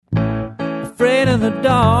afraid of the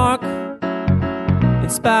dark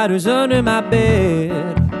and spiders under my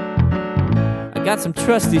bed. I got some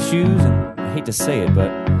trust issues, and I hate to say it,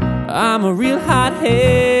 but I'm a real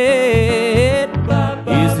hothead.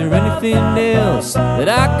 Is there anything else that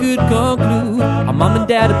I could conclude? Are mom and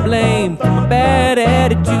dad to blame for my bad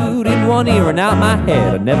attitude? In one ear and out my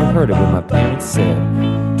head, I never heard of what my parents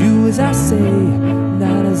said. Do as I say,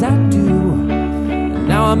 not as I do.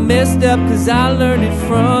 Now I'm messed up cause I learned it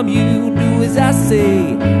from you. Do as I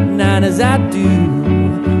say, not as I do.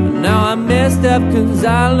 Now I'm messed up cause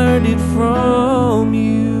I learned it from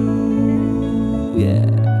you.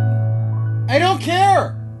 Yeah. I don't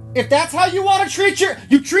care. If that's how you want to treat you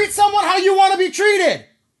treat someone how you want to be treated.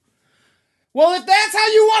 Well, if that's how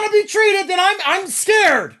you want to be treated, then I'm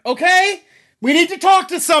scared, okay? We need to talk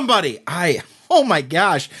to somebody. Oh my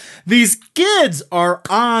gosh. These kids are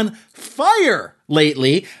on fire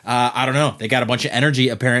lately. I don't know. They got a bunch of energy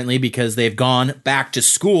apparently because they've gone back to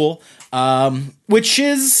school, which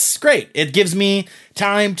is great. It gives me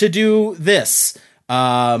time to do this,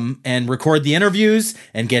 and record the interviews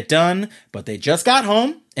and get done. But they just got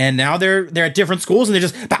home and now they're at different schools and they're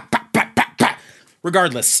just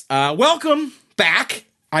regardless. Welcome back.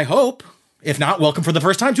 I hope. If not, welcome for the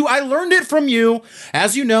first time to I Learned It From You.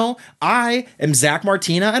 As you know, I am Zach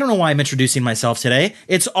Martina. I don't know why I'm introducing myself today.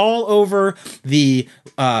 It's all over the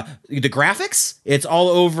graphics. It's all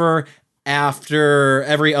over after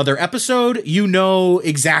every other episode. You know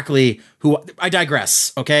exactly who I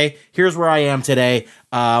digress. Okay, here's where I am today.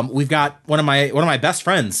 We've got one of my best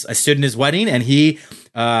friends. I stood in his wedding, and he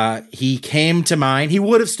came to mine. He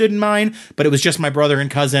would have stood in mine, but it was just my brother and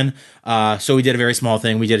cousin. So we did a very small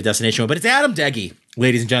thing. We did a destination, but it's Adam Deggy,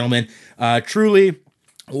 ladies and gentlemen. Truly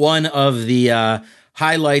one of the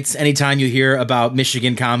highlights. Anytime you hear about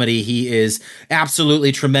Michigan comedy, he is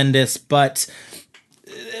absolutely tremendous. But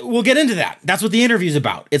we'll get into that. That's what the interview's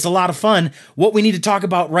about. It's a lot of fun. What we need to talk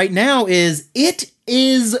about right now is it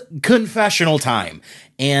is confessional time.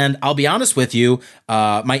 And I'll be honest with you,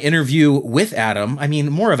 my interview with Adam, I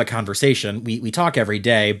mean, more of a conversation. We talk every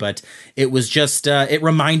day, but it was just, it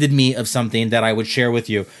reminded me of something that I would share with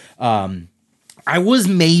you. I was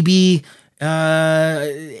maybe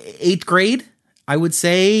 8th grade. I would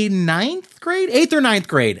say 9th grade, 8th or 9th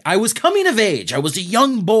grade. I was coming of age. I was a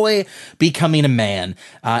young boy becoming a man.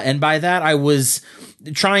 And by that, I was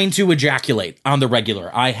trying to ejaculate on the regular.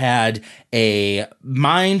 I had a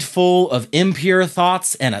mind full of impure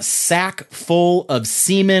thoughts and a sack full of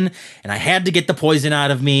semen, and I had to get the poison out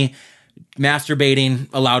of me. Masturbating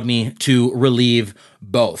allowed me to relieve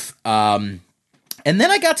both. And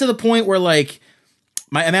then I got to the point where, like,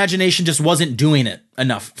 my imagination just wasn't doing it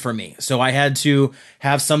enough for me. So I had to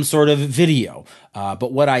have some sort of video.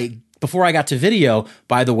 But before I got to video,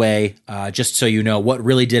 by the way, just so you know, what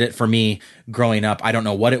really did it for me growing up, I don't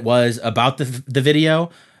know what it was about the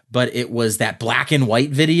video, but it was that black and white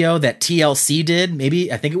video that TLC did.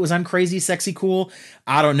 Maybe, I think it was on Crazy Sexy Cool.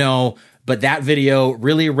 I don't know. But that video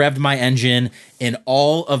really revved my engine in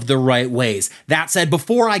all of the right ways. That said,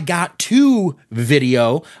 before I got to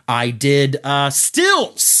video, I did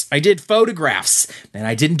stills. I did photographs. And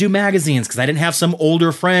I didn't do magazines because I didn't have some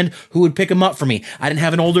older friend who would pick them up for me. I didn't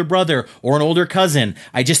have an older brother or an older cousin.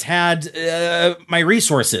 I just had my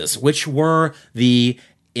resources, which were the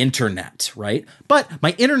internet, right? But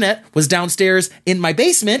my internet was downstairs in my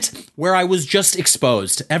basement where I was just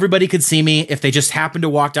exposed. Everybody could see me. If they just happened to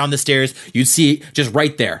walk down the stairs, you'd see just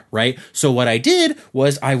right there, right? So what I did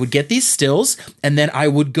was I would get these stills and then I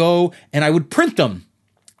would go and I would print them.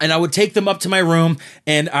 And I would take them up to my room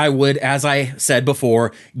and I would, as I said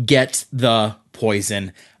before, get the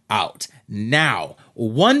poison out. Now,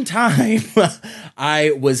 one time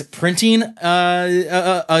I was printing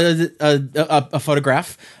a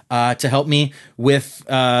photograph to help me with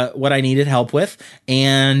what I needed help with,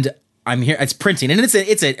 and I'm here. It's printing, and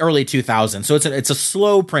it's an early 2000s, so it's a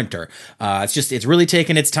slow printer. It's really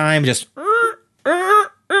taking its time, just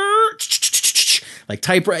like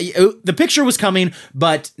typewriter. The picture was coming,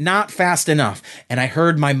 but not fast enough. And I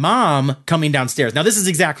heard my mom coming downstairs. Now, this is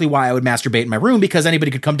exactly why I would masturbate in my room, because anybody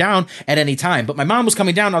could come down at any time. But my mom was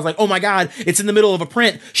coming down. And I was like, oh my God, it's in the middle of a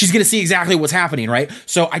print. She's going to see exactly what's happening, right?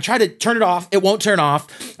 So I try to turn it off. It won't turn off.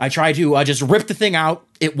 I try to just rip the thing out.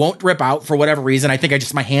 It won't rip out for whatever reason. I think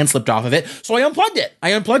my hand slipped off of it. So I unplugged it.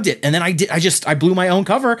 And then I blew my own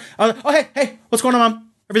cover. Oh, hey, what's going on, Mom?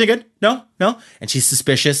 Everything good? No? And she's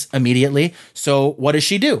suspicious immediately. So what does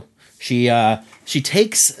she do? She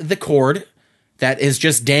takes the cord that is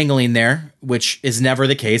just dangling there, which is never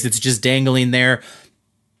the case. It's just dangling there.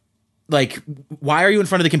 Like, why are you in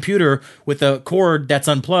front of the computer with a cord that's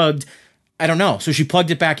unplugged? I don't know. So she plugged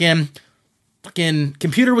it back in, fucking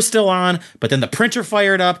computer was still on, but then the printer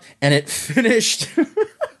fired up and it finished.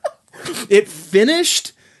 It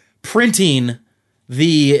finished printing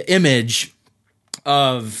the image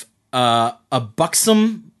of a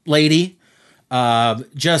buxom lady,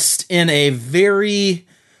 just in a very.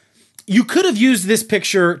 You could have used this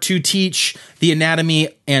picture to teach the anatomy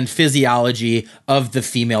and physiology of the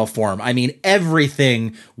female form. I mean,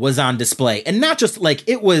 everything was on display, and not just like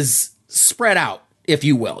it was spread out, if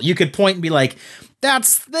you will. You could point and be like,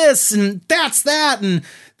 that's this and that's that, and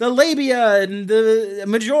the labia and the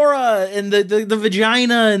majora and the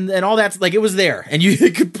vagina and all that. Like, it was there, and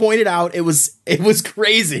you could point it out. It was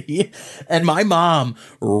crazy. And my mom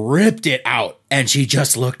ripped it out, and she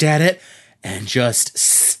just looked at it and just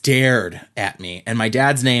stared at me. And my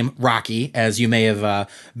dad's name, Rocky, as you may have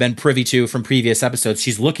been privy to from previous episodes,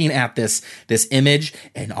 she's looking at this image,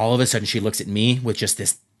 and all of a sudden she looks at me with just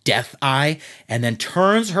this death eye, and then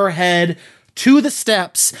turns her head to the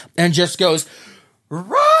steps and just goes,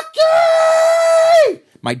 Rocky!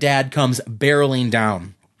 My dad comes barreling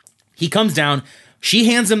down. He comes down, she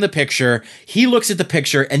hands him the picture, he looks at the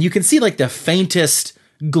picture, and you can see like the faintest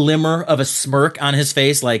glimmer of a smirk on his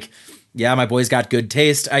face, like, yeah, my boy's got good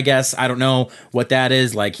taste, I guess. I don't know what that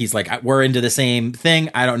is. Like, he's like, we're into the same thing.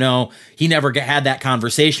 I don't know. He never had that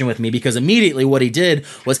conversation with me, because immediately what he did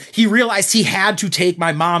was he realized he had to take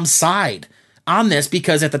my mom's side on this,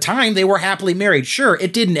 because at the time they were happily married. Sure,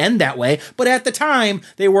 it didn't end that way, but at the time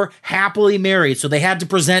they were happily married. So they had to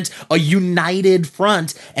present a united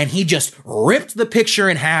front, and he just ripped the picture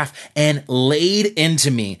in half and laid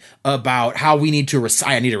into me about how I need to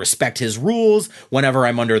respect his rules whenever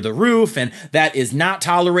I'm under the roof, and that is not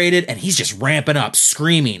tolerated. And he's just ramping up,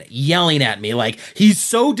 screaming, yelling at me like he's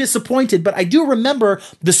so disappointed. But I do remember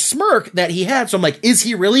the smirk that he had. So I'm like, is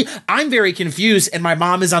he really? I'm very confused, and my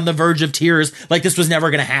mom is on the verge of tears. Like this was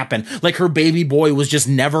never going to happen. Like her baby boy was just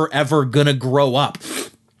never, ever going to grow up.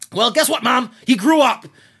 Well, guess what, Mom? He grew up.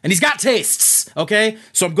 And he's got tastes, okay?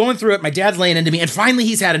 So I'm going through it. My dad's laying into me, and finally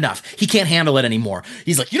he's had enough. He can't handle it anymore.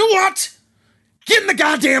 He's like, you know what? Get in the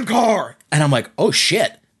goddamn car. And I'm like, oh,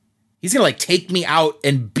 shit. He's going to like take me out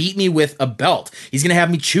and beat me with a belt. He's going to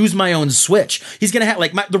have me choose my own switch. He's going to have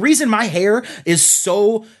like the reason my hair is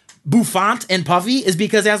so bouffant and puffy is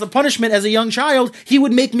because as a punishment as a young child, he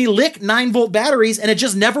would make me lick 9-volt batteries, and it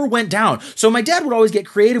just never went down. So my dad would always get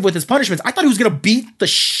creative with his punishments. I thought he was going to beat the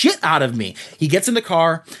shit out of me. He gets in the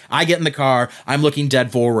car. I get in the car. I'm looking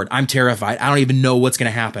dead forward. I'm terrified. I don't even know what's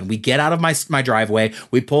going to happen. We get out of my driveway.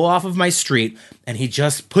 We pull off of my street, and he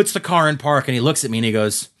just puts the car in park, and he looks at me and he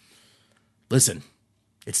goes, listen,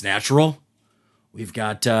 it's natural. We've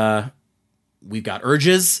got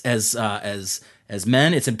urges as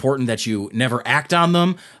men. It's important that you never act on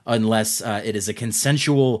them unless it is a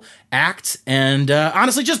consensual act. And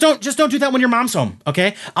honestly, just don't do that when your mom's home.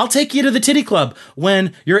 Okay, I'll take you to the titty club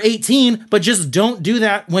when you're 18, but just don't do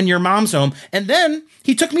that when your mom's home. And then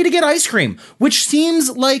he took me to get ice cream, which seems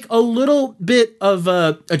like a little bit of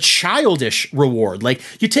a childish reward. Like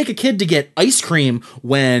you take a kid to get ice cream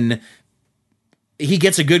when he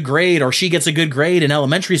gets a good grade or she gets a good grade in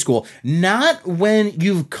elementary school, not when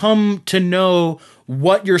you've come to know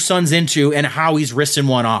what your son's into and how he's risking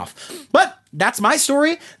one off. But that's my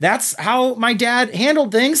story. That's how my dad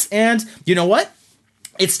handled things. And you know what?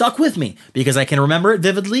 It stuck with me because I can remember it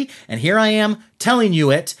vividly. And here I am telling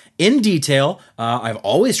you it in detail. I've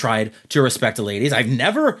always tried to respect the ladies. I've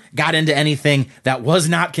never got into anything that was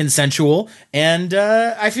not consensual. And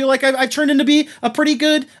I feel like I've turned into be a pretty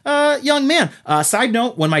good young man. Side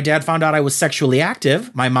note, when my dad found out I was sexually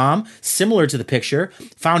active, my mom, similar to the picture,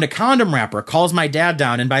 found a condom wrapper, calls my dad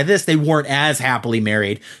down. And by this, they weren't as happily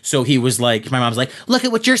married. So he was like, my mom's like, look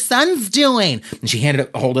at what your son's doing. And she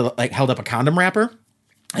held up a condom wrapper.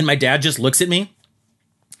 And my dad just looks at me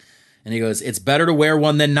and he goes, it's better to wear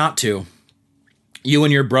one than not to. You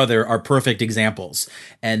and your brother are perfect examples.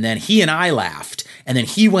 And then he and I laughed, and then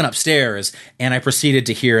he went upstairs, and I proceeded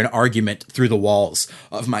to hear an argument through the walls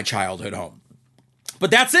of my childhood home.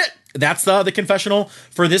 But that's it. That's the confessional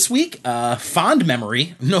for this week. Fond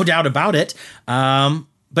memory, no doubt about it.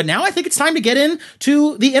 But now I think it's time to get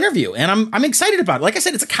into the interview, and I'm excited about it. Like I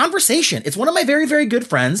said, it's a conversation. It's one of my very, very good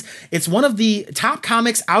friends. It's one of the top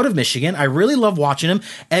comics out of Michigan. I really love watching him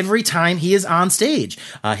every time he is on stage.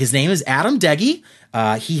 His name is Adam Deggy.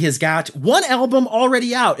 He has got one album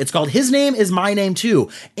already out. It's called His Name Is My Name Too.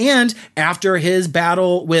 And after his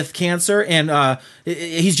battle with cancer, and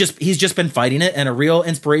he's just been fighting it, and a real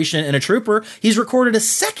inspiration and a trooper, he's recorded a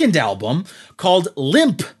second album called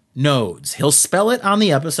Limp Nodes. He'll spell it on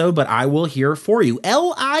the episode, but I will hear for you.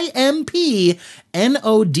 LIMPNODES.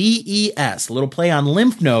 A little play on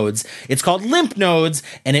lymph nodes. It's called Lymph Nodes,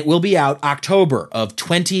 and it will be out October of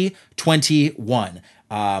 2021.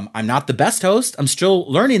 I'm not the best host. I'm still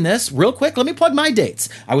learning this. Real quick, let me plug my dates.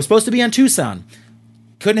 I was supposed to be on Tucson.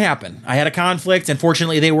 Couldn't happen. I had a conflict, and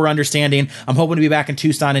fortunately they were understanding. I'm hoping to be back in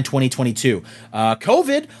Tucson in 2022.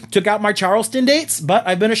 COVID took out my Charleston dates, but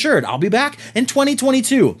I've been assured I'll be back in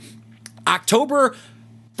 2022. October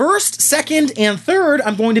 1st, 2nd, and 3rd,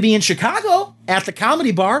 I'm going to be in Chicago at the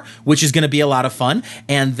Comedy Bar, which is going to be a lot of fun.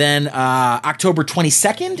 And then October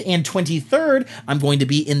 22nd and 23rd, I'm going to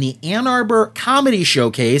be in the Ann Arbor Comedy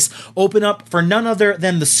Showcase, open up for none other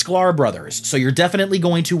than the Sklar Brothers. So you're definitely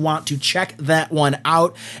going to want to check that one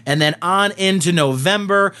out. And then on into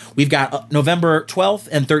November, we've got November 12th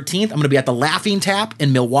and 13th. I'm going to be at the Laughing Tap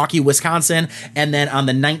in Milwaukee, Wisconsin. And then on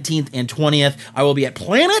the 19th and 20th, I will be at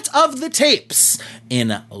Planet of the Tapes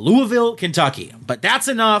in Louisville, Kentucky. But that's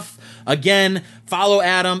enough. Again, follow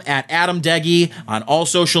Adam at Adam Deggy on all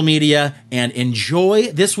social media and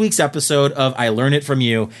enjoy this week's episode of I Learn It From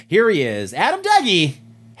You. Here he is, Adam Deggy.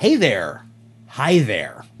 Hey there. Hi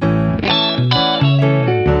there.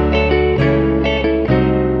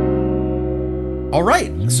 All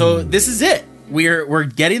right, so this is it. We're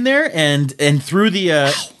getting there, and through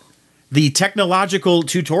the technological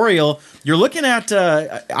tutorial, you're looking at,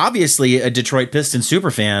 obviously, a Detroit Pistons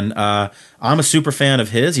superfan. I'm a super fan of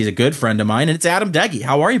his. He's a good friend of mine, and it's Adam Deggy.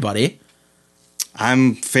 How are you, buddy?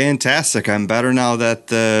 I'm fantastic. I'm better now that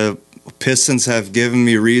the Pistons have given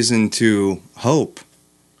me reason to hope.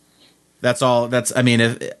 That's all. I mean,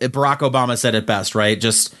 if Barack Obama said it best, right?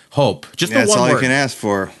 Just hope. Just the one word. That's all you can ask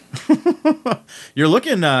for. You're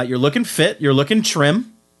looking fit. You're looking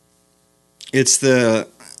trim. It's the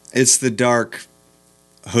dark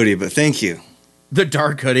hoodie, but thank you. The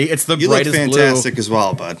dark hoodie. It's the you brightest blue. You look fantastic as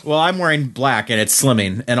well, bud. Well, I'm wearing black, and it's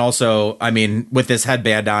slimming. And also, I mean, with this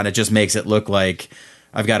headband on, it just makes it look like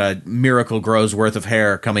I've got a Miracle Grow's worth of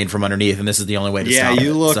hair coming from underneath, and this is the only way to stop it. Yeah,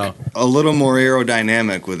 you look a little more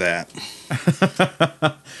aerodynamic with that.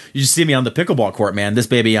 You just see me on the pickleball court, man. This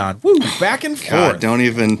baby on. Woo, back and forth. God, don't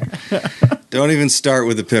even start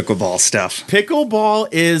with the pickleball stuff. Pickleball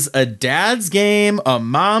is a dad's game, a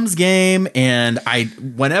mom's game, and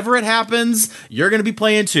whenever it happens, you're going to be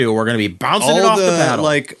playing too. We're going to be bouncing it off the paddle.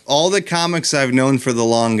 Like all the comics I've known for the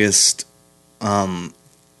longest,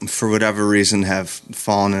 for whatever reason, have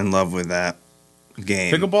fallen in love with that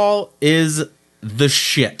game. Pickleball is the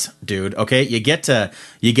shit, dude. Okay, you get to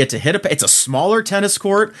hit it's a smaller tennis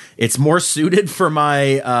court. It's more suited for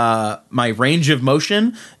my my range of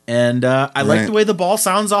motion, and I like the way the ball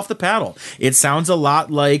sounds off the paddle. It sounds a lot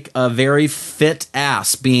like a very fit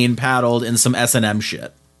ass being paddled in some S&M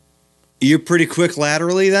shit. You're pretty quick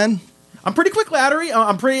laterally then? I'm pretty quick laterally.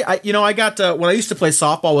 I got when I used to play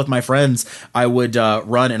softball with my friends, I would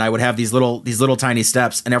run and I would have these little tiny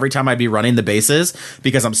steps. And every time I'd be running the bases,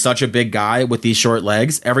 because I'm such a big guy with these short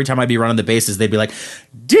legs, every time I'd be running the bases, they'd be like,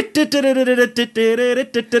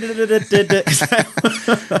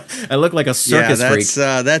 I look like a circus freak.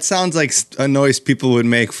 That sounds like a noise people would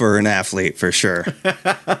make for an athlete for sure.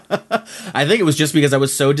 I think it was just because I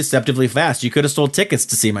was so deceptively fast. You could have sold tickets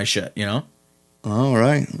to see my shit, you know? All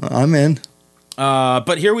right, I'm in.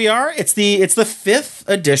 But here we are. It's the 5th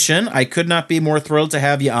edition. I could not be more thrilled to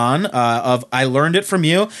have you on. Of I Learned It From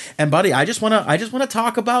You. And buddy, I just wanna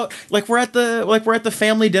talk about like we're at the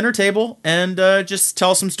family dinner table and just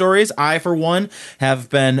tell some stories. I, for one, have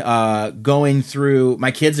been going through. My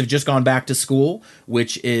kids have just gone back to school,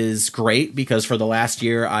 which is great because for the last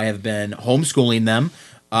year I have been homeschooling them.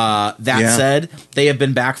 Said, they have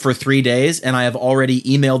been back for 3 days, and I have already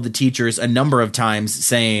emailed the teachers a number of times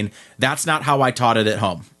saying, that's not how I taught it at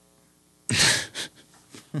home.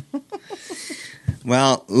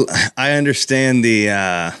 Well, I understand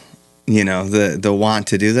the want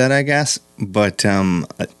to do that, I guess, but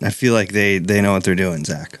I feel like they know what they're doing,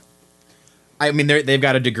 Zach. I mean, they've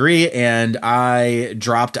got a degree, and I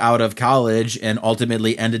dropped out of college and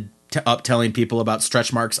ultimately ended up telling people about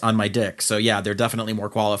stretch marks on my dick. So yeah, they're definitely more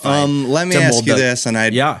qualified. Let me ask you this, and I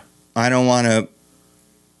don't want to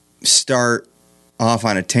start off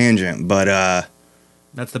on a tangent, but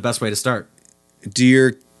that's the best way to start. Do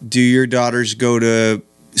your daughters go to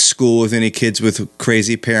school with any kids with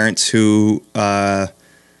crazy parents who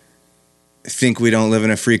think we don't live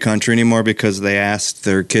in a free country anymore because they asked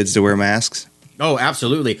their kids to wear masks? Oh,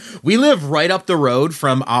 absolutely. We live right up the road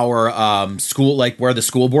from our school, like where the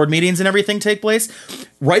school board meetings and everything take place.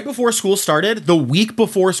 Right before school started, the week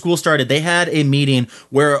before school started, they had a meeting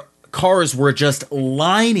where cars were just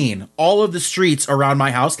lining all of the streets around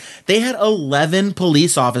my house. They had 11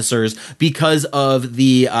 police officers because of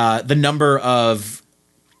the number of,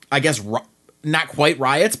 I guess, not quite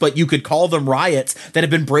riots, but you could call them riots that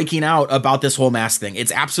have been breaking out about this whole mask thing.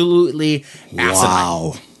 It's absolutely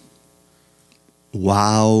asinine.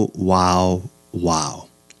 Wow.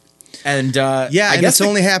 And I guess it's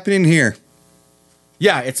only happening here.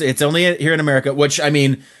 Yeah, it's only here in America, which, I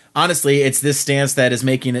mean, honestly, it's this stance that is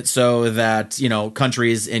making it so that, you know,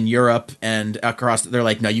 countries in Europe and across, they're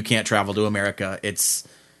like, no, you can't travel to America. It's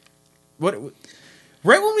what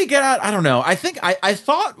right when we get out. I don't know. I think I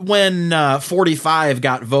thought when 45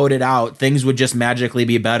 got voted out, things would just magically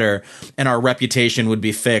be better and our reputation would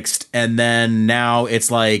be fixed. And then now it's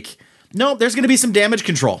like, no, there's going to be some damage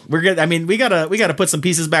control. We're good. I mean, we gotta put some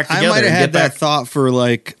pieces back together. I might have had that thought for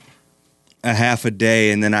like a half a day,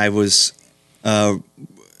 and then I was,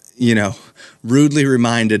 rudely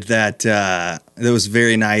reminded that that was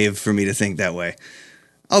very naive for me to think that way.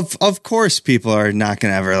 Of course, people are not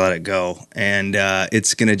going to ever let it go, and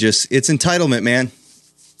it's going to it's entitlement, man.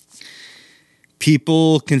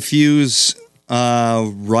 People confuse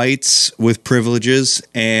rights with privileges,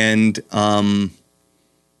 and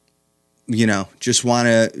just want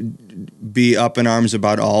to be up in arms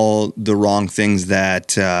about all the wrong things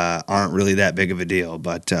that aren't really that big of a deal.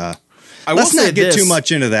 But let's not get too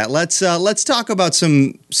much into that. Let's talk about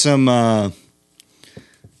some I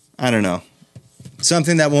don't know,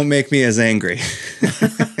 something that won't make me as angry.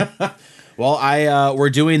 Well,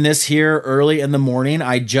 we're doing this here early in the morning.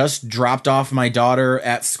 I just dropped off my daughter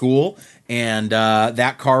at school. And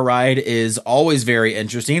that car ride is always very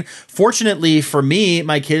interesting. Fortunately for me,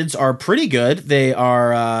 my kids are pretty good. They're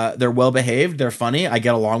well behaved. They're funny. I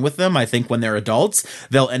get along with them. I think when they're adults,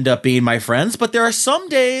 they'll end up being my friends. But there are some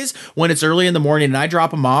days when it's early in the morning and I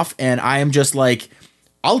drop them off and I am just like,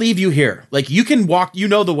 I'll leave you here. Like, you can walk, you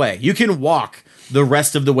know the way. You can walk the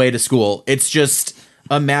rest of the way to school. It's just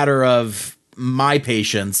a matter of my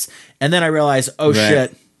patience. And then I realize,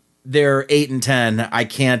 shit, they're 8 and 10. I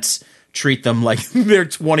can't treat them like they're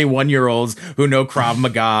 21-year-olds who know Krav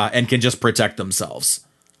Maga and can just protect themselves.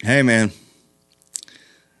 Hey, man.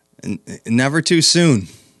 Never too soon,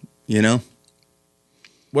 you know?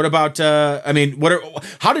 What about,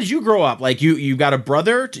 how did you grow up? Like, you got a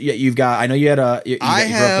brother? I know you had you grew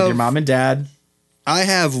up with your mom and dad. I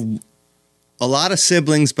have a lot of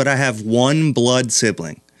siblings, but I have one blood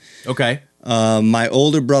sibling. Okay. My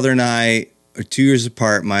older brother and I are 2 years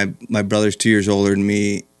apart. My brother's 2 years older than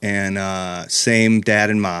me, and same dad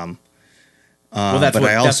and mom. That's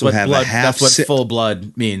what full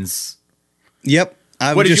blood means. Yep.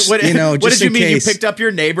 What did you mean? You picked up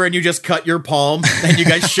your neighbor and you just cut your palm and you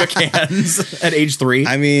guys shook hands at age 3?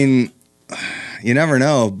 I mean, you never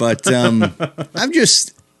know, but I'm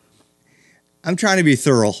trying to be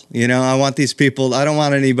thorough. You know, I want these people. I don't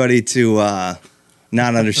want anybody to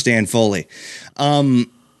not understand fully.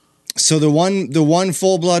 So the one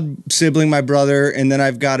full blood sibling, my brother, and then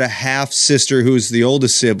I've got a half sister who's the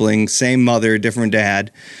oldest sibling, same mother, different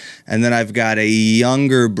dad, and then I've got a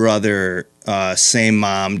younger brother, same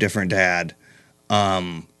mom, different dad.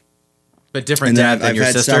 But different dad than your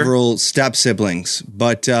sister? I've had several step siblings,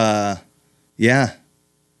 but yeah,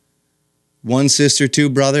 one sister, 2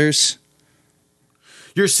 brothers.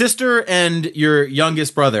 Your sister and your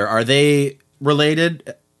youngest brother, are they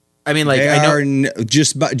related? I mean, like, I know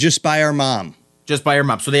just by our mom. Just by your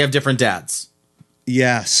mom. So they have different dads.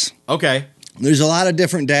 Yes. Okay. There's a lot of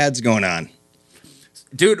different dads going on.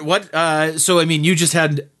 Dude, what? So, I mean, you just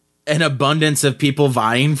had an abundance of people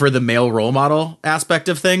vying for the male role model aspect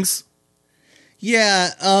of things?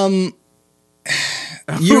 Yeah.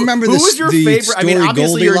 You remember who was your favorite? I mean,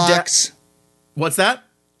 obviously Goldilocks? your dad. What's that?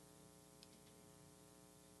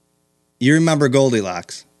 You remember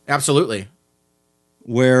Goldilocks? Absolutely.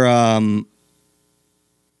 Where,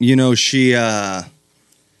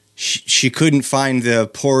 she couldn't find the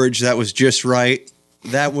porridge that was just right.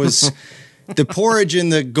 That was the porridge in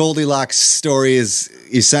the Goldilocks story is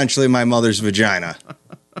essentially my mother's vagina.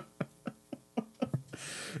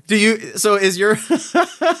 Is your,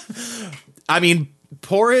 I mean,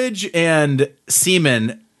 porridge and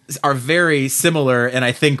semen are very similar in,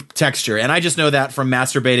 I think, texture. And I just know that from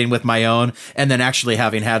masturbating with my own and then actually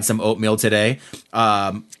having had some oatmeal today. But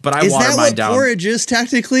I water mine down. Is that what porridge is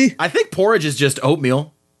technically? I think porridge is just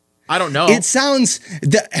oatmeal. I don't know. It sounds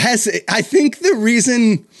I think the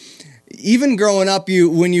reason, even growing up,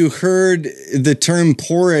 when you heard the term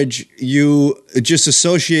porridge, you just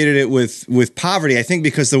associated it with poverty. I think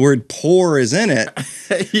because the word poor is in it.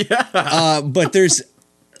 Yeah. But there's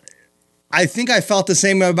I think I felt the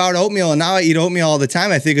same about oatmeal, and now I eat oatmeal all the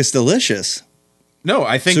time. I think it's delicious. No,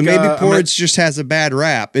 I think so. Maybe porridge just has a bad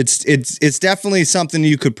rap. It's definitely something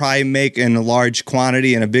you could probably make in a large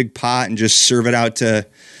quantity in a big pot and just serve it out to,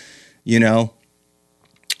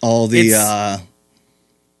 all the.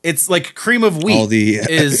 It's like cream of wheat. All the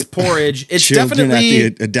is porridge. It's children definitely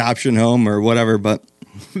at the adoption home or whatever. But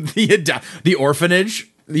the orphanage.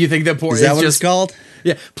 You think that porridge is that what it's called?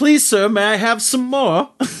 Yeah. Please, sir, may I have some more?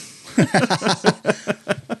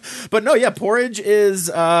 But no, yeah, porridge is,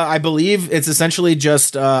 I believe it's essentially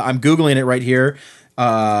just, I'm Googling it right here,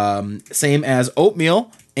 same as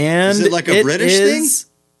oatmeal. And is it like a British thing?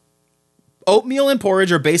 Oatmeal and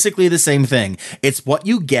porridge are basically the same thing. It's what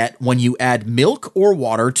you get when you add milk or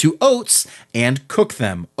water to oats and cook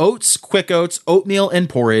them. Oats, quick oats, oatmeal, and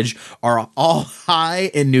porridge are all high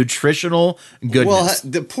in nutritional goodness. Well,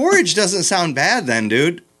 the porridge doesn't sound bad then,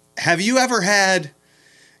 dude. Have you ever had...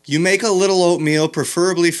 You make a little oatmeal,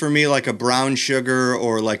 preferably for me like a brown sugar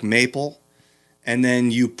or like maple, and then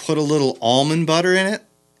you put a little almond butter in it,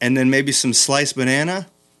 and then maybe some sliced banana.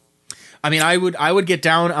 I mean, I would get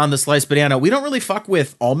down on the sliced banana. We don't really fuck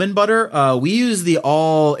with almond butter. We use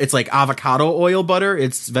it's like avocado oil butter.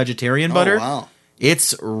 It's vegetarian butter. Oh, wow.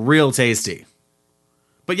 It's real tasty.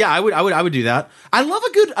 But yeah, I would do that. I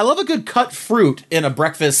love a good cut fruit in a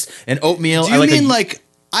breakfast and oatmeal. Do you mean like?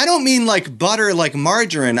 I don't mean like butter, like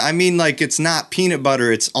margarine. I mean like it's not peanut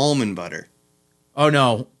butter, it's almond butter. Oh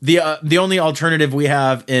no. The only alternative we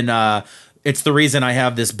have it's the reason I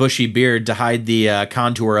have this bushy beard to hide the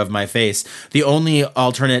contour of my face. The only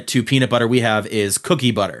alternate to peanut butter we have is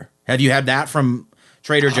cookie butter. Have you had that from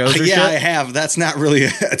Trader Joe's or yeah, shit? I have. That's not really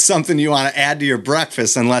something you want to add to your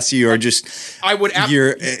breakfast unless you are just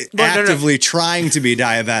you're actively trying to be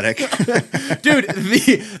diabetic. Dude,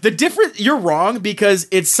 the difference, you're wrong because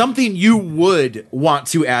it's something you would want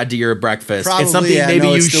to add to your breakfast. Probably, it's something maybe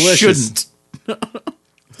you shouldn't.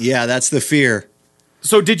 Yeah, that's the fear.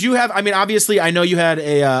 So did you have, I mean, obviously I know you had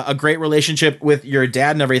a great relationship with your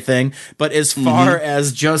dad and everything, but as far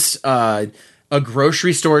as just a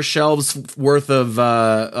grocery store shelves worth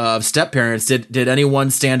of step parents, did anyone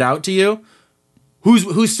stand out to you?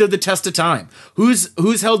 Who stood the test of time?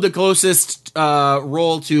 Who's held the closest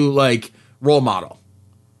role to like role model?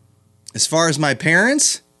 As far as my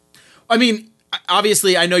parents? I mean,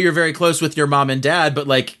 obviously I know you're very close with your mom and dad, but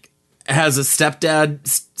like has a stepdad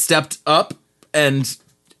stepped up and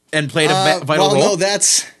played a vital role? No,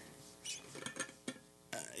 that's,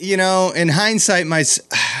 in hindsight,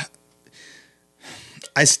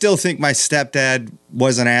 I still think my stepdad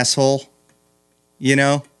was an asshole,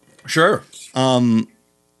 Sure.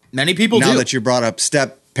 Many people now do. that you brought up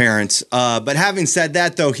step parents. But having said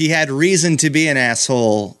that, though, he had reason to be an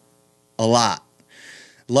asshole a lot.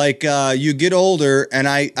 Like, you get older, and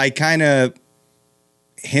I kind of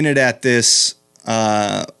hinted at this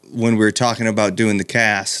when we were talking about doing the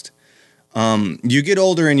cast. You get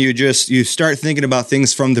older and you start thinking about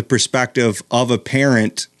things from the perspective of a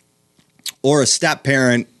parent or a step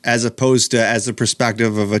parent as opposed to as the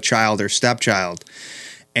perspective of a child or stepchild.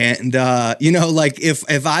 And, like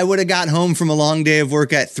if I would have got home from a long day of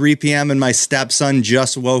work at 3 p.m. and my stepson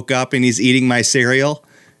just woke up and he's eating my cereal,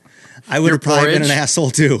 I would have probably been an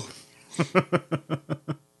asshole too.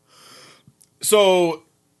 So,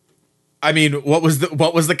 I mean, what was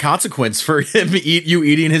the consequence for him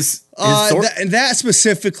eating his sword? That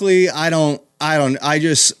specifically, I'm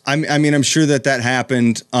sure that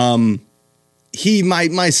happened. My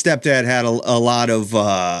stepdad had a lot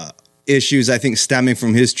of issues, I think, stemming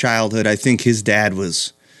from his childhood. I think his dad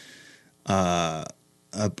was a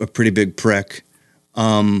pretty big prick.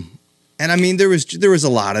 And I mean, there was a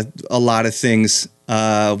lot of things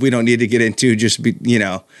we don't need to get into.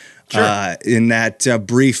 Sure. In that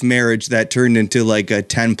brief marriage that turned into like a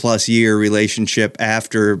 10+ year relationship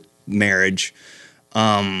after marriage.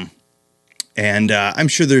 And I'm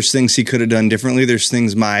sure there's things he could have done differently. There's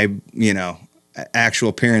things my,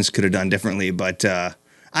 actual parents could have done differently. But I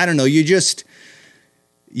don't know. You get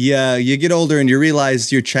older and you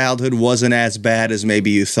realize your childhood wasn't as bad as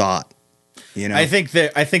maybe you thought. I think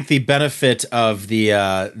the benefit of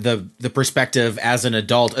the perspective as an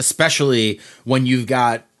adult, especially when you've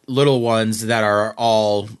got little ones that are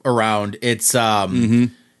all around, it's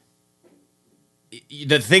the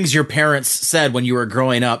things your parents said when you were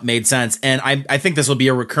growing up made sense. And I think this will be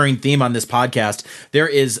a recurring theme on this podcast. There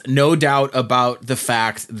is no doubt about the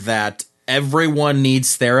fact that everyone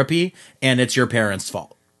needs therapy and it's your parents'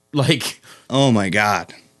 fault. Like, oh my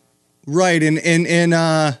God. Right. And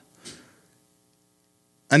I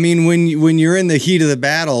mean, when you're in the heat of the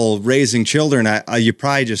battle raising children, you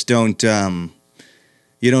probably just don't,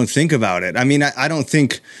 you don't think about it. I mean, I don't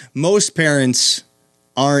think most parents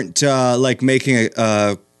aren't like making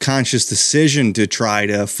a conscious decision to try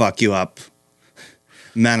to fuck you up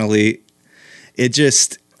mentally.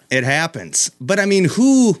 It happens. But I mean,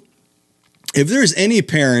 if there's any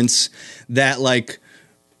parents that like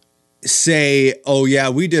say, oh yeah,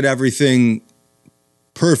 we did everything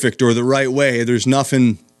perfect or the right way, there's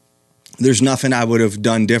nothing I would have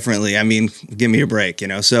done differently. I mean, give me a break, you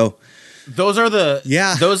know? So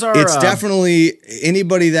it's definitely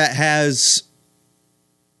anybody that has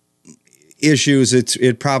issues.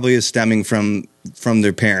 It probably is stemming from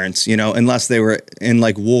their parents, you know, unless they were in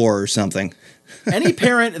like war or something. Any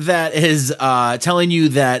parent that is telling you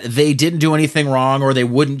that they didn't do anything wrong or they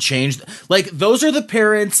wouldn't change, like those are the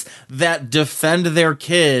parents that defend their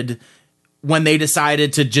kid when they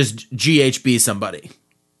decided to just GHB somebody.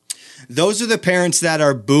 Those are the parents that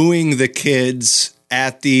are booing the kids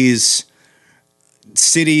at these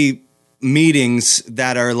city meetings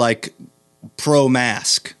that are like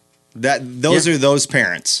pro-mask. Those are those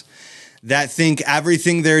parents that think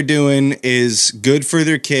everything they're doing is good for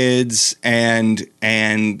their kids and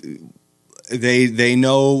they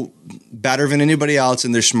know better than anybody else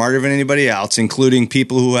and they're smarter than anybody else, including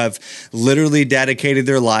people who have literally dedicated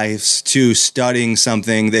their lives to studying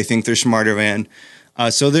something they think they're smarter than.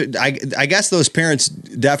 So I guess those parents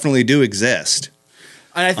definitely do exist.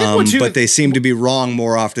 And I think but they seem to be wrong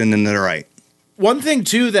more often than they're right. One thing,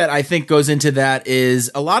 too, that I think goes into that is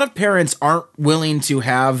a lot of parents aren't willing to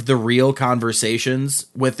have the real conversations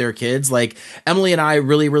with their kids. Like Emily and I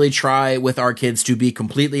really, really try with our kids to be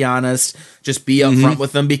completely honest, just be upfront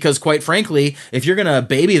with them, because quite frankly, if you're going to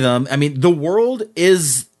baby them, I mean, the world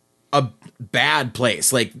is a bad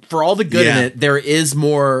place. Like for all the good in it, there is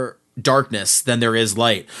more darkness than there is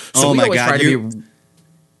light. So we always try to be.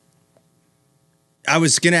 I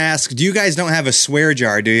was going to ask, do you guys don't have a swear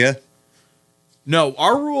jar, do you? No,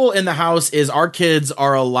 our rule in the house is our kids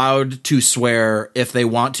are allowed to swear if they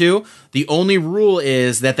want to. The only rule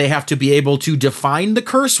is that they have to be able to define the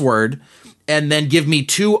curse word and then give me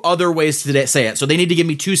 2 other ways to say it. So they need to give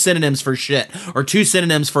me 2 synonyms for shit or 2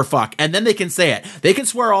 synonyms for fuck, and then they can say it. They can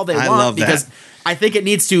swear all they want because I think it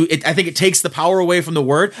needs to. I think it takes the power away from the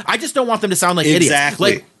word. I just don't want them to sound like idiots.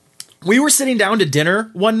 Like we were sitting down to dinner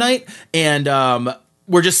one night and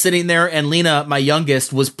we're just sitting there, and Lena, my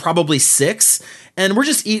youngest, was probably 6, and we're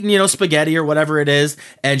just eating, spaghetti or whatever it is,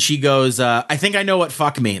 and she goes, "I think I know what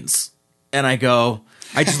fuck means," and I go,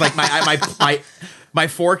 I just like my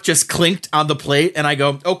fork just clinked on the plate, and I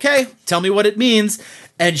go, "Okay, tell me what it means,"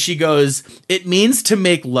 and she goes, "It means to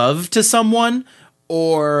make love to someone."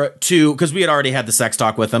 Or to, because we had already had the sex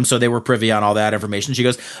talk with them, so they were privy on all that information. She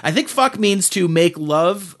goes, "I think fuck means to make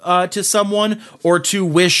love to someone or to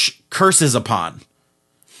wish curses upon."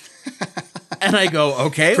 And I go,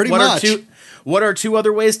 "Okay, what are 2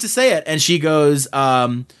 other ways to say it?" And she goes,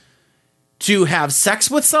 "To have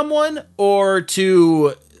sex with someone or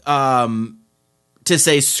to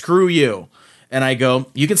say screw you." And I go,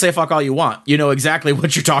 "You can say fuck all you want. You know exactly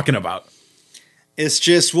what you're talking about." It's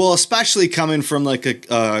just, well, especially coming from like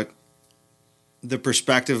the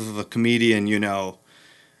perspective of a comedian,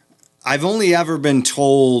 I've only ever been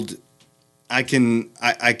told I can't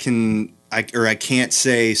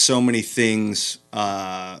say so many things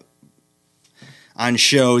on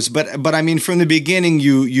shows, but I mean, from the beginning,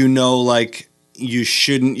 like you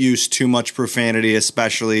shouldn't use too much profanity,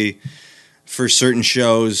 especially for certain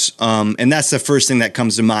shows. And that's the first thing that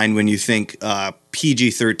comes to mind when you think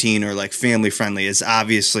PG-13 or like family friendly is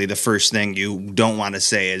obviously the first thing you don't want to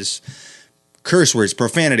say is curse words,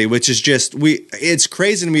 profanity, which is just, it's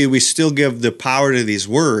crazy to me. We still give the power to these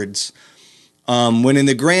words. When in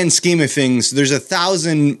the grand scheme of things, there's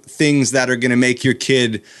 1,000 things that are going to make your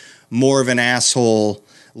kid more of an asshole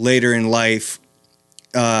later in life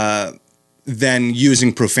than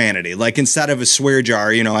using profanity. Like instead of a swear jar,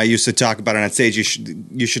 I used to talk about it on stage,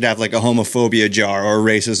 you should have like a homophobia jar or a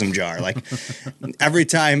racism jar. Like every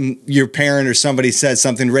time your parent or somebody says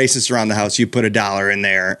something racist around the house, you put $1 in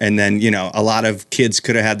there. And then, a lot of kids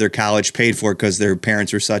could have had their college paid for because their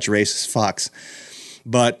parents were such racist fucks.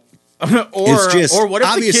 But it's just, or what if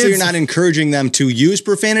obviously you're not encouraging them to use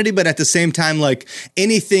profanity, but at the same time, like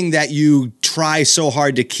anything that you try so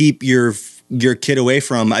hard to keep your kid away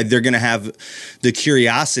from, they're going to have the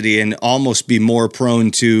curiosity and almost be more prone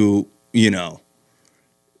to,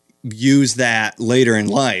 use that later in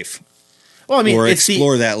life. Well, I mean, or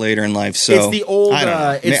explore that later in life. So it's the old,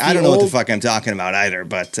 I don't know what the fuck I'm talking about either,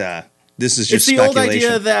 but this is just speculation. It's the old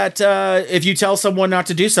idea that if you tell someone not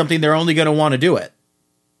to do something, they're only going to want to do it.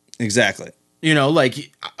 Exactly.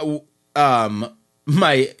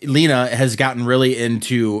 my Lena has gotten really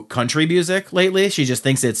into country music lately. She just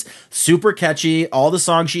thinks it's super catchy. All the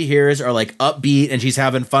songs she hears are like upbeat and she's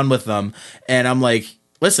having fun with them. And I'm like,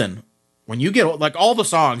 listen, when you get like all the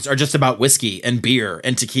songs are just about whiskey and beer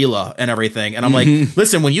and tequila and everything. And I'm like,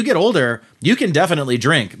 listen, when you get older, you can definitely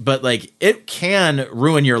drink, but like it can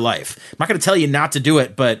ruin your life. I'm not going to tell you not to do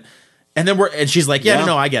it, but and she's like,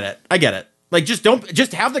 no, I get it. Like, just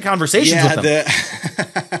have the conversations with them.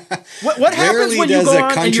 What happens when you go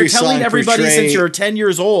on and you're telling everybody since you're 10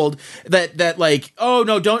 years old that like, oh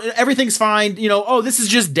no, don't, everything's fine. You know, oh, this is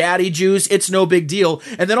just daddy juice. It's no big deal.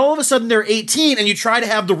 And then all of a sudden they're 18 and you try to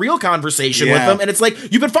have the real conversation with them. And it's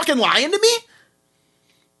like, you've been fucking lying to me.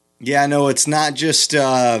 Yeah, no, it's not just,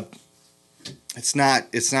 it's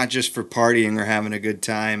not just for partying or having a good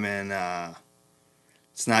time. And,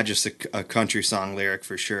 it's not just a country song lyric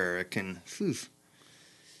for sure. It could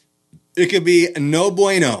be no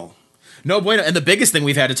bueno. No bueno. And the biggest thing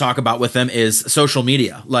we've had to talk about with them is social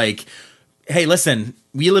media. Like, hey, listen,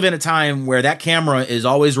 we live in a time where that camera is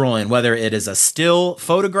always rolling, whether it is a still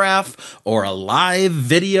photograph or a live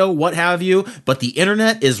video, what have you. But the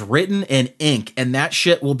internet is written in ink, and that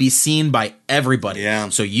shit will be seen by everybody. Yeah.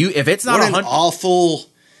 So if it's not an awful,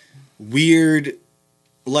 weird,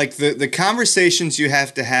 like the conversations you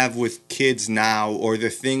have to have with kids now, or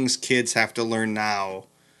the things kids have to learn now,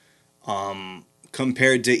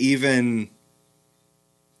 compared to even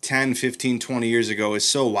 10, 15, 20 years ago is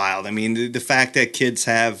so wild. I mean, the fact that kids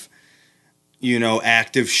have,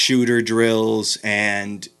 active shooter drills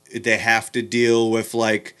and they have to deal with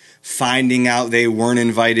like finding out they weren't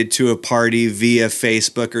invited to a party via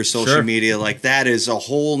Facebook or social media, like that is a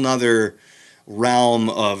whole nother realm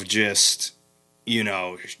of just,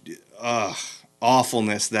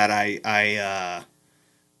 awfulness that I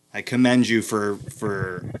commend you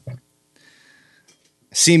for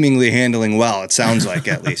seemingly handling well. It sounds like,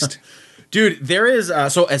 at least. Dude, there is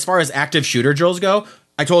so as far as active shooter drills go,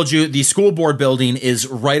 I told you the school board building is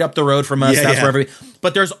right up the road from us. That's where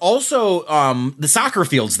but there's also the soccer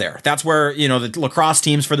fields there. That's where, the lacrosse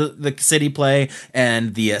teams for the city play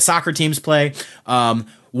and the soccer teams play.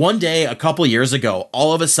 One day, a couple years ago,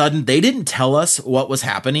 all of a sudden, they didn't tell us what was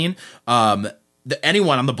happening.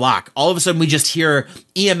 Anyone on the block, all of a sudden, we just hear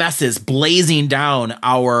EMSs blazing down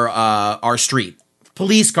our street.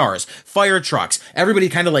 Police cars, fire trucks, everybody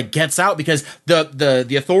kind of like gets out because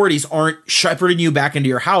the authorities aren't shepherding you back into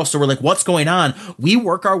your house. So we're like, what's going on? We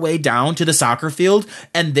work our way down to the soccer field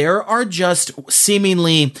and there are just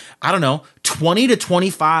seemingly, 20 to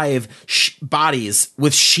 25 bodies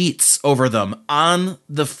with sheets over them on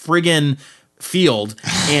the friggin' field.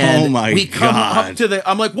 And we come up to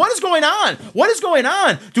I'm like, what is going on? What is going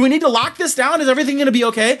on? Do we need to lock this down? Is everything going to be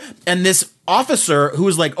okay? And this officer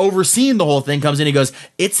who's like overseeing the whole thing comes in. He goes,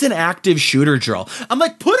 it's an active shooter drill. I'm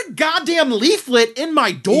like, put a goddamn leaflet in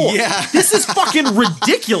my door. Yeah. This is fucking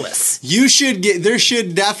ridiculous. There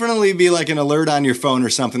should definitely be like an alert on your phone or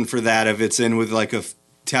something for that if it's in with like a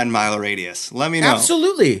 10-mile radius. Let me know.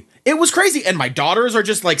 Absolutely. It was crazy. And my daughters are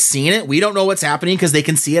just like seeing it. We don't know what's happening because they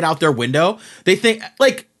can see it out their window. They think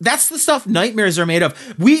like that's the stuff nightmares are made of.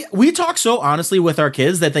 We talk so honestly with our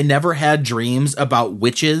kids that they never had dreams about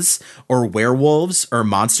witches or werewolves or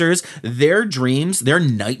monsters. Their dreams, their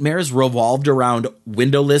nightmares revolved around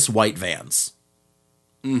windowless white vans.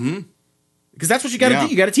 Mm-hmm. Because that's what you got to do.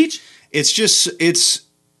 You got to teach. It's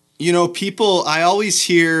people, I always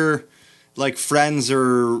hear like friends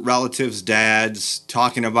or relatives' dads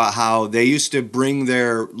talking about how they used to bring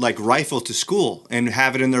their like rifle to school and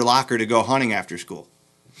have it in their locker to go hunting after school.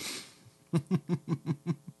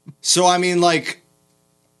 So, I mean, like,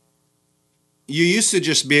 you used to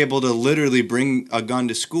just be able to literally bring a gun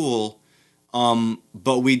to school,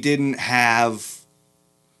 but we didn't have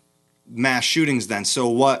mass shootings then. So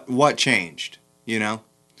what changed,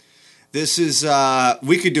 This is,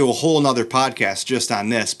 we could do a whole nother podcast just on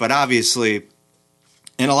this, but obviously,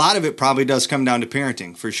 and a lot of it probably does come down to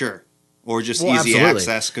parenting, for sure. Or just easy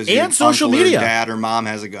access because your social uncle media. or dad or mom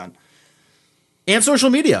has a gun. And social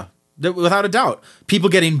media. Without a doubt. People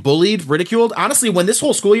getting bullied, ridiculed. Honestly, when this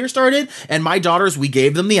whole school year started, and my daughters, we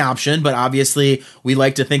gave them the option, but obviously we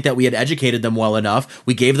like to think that we had educated them well enough.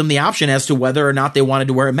 We gave them the option as to whether or not they wanted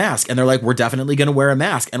to wear a mask. And they're like, we're definitely going to wear a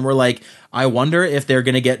mask. And we're like, I wonder if they're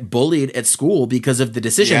going to get bullied at school because of the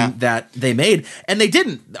decision that they made. And they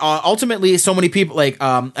didn't. Ultimately, so many people, like,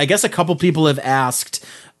 I guess a couple people have asked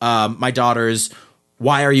my daughters,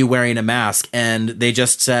 why are you wearing a mask? And they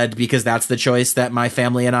just said, because that's the choice that my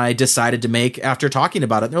family and I decided to make after talking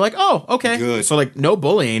about it. And they're like, oh, okay. Good. So like no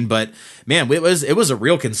bullying, but man, it was a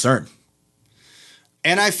real concern.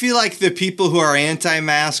 And I feel like the people who are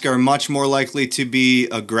anti-mask are much more likely to be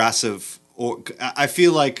aggressive. Or I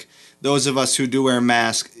feel like those of us who do wear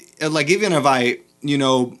masks, like even if I,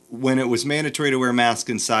 when it was mandatory to wear masks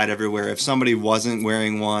inside everywhere, if somebody wasn't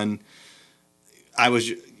wearing one,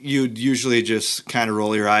 you'd usually just kind of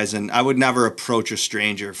roll your eyes, and I would never approach a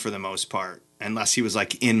stranger for the most part, unless he was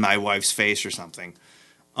like in my wife's face or something.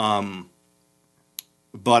 But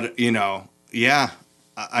yeah.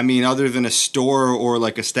 I mean, other than a store or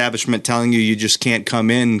like establishment telling you just can't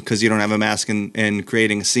come in because you don't have a mask and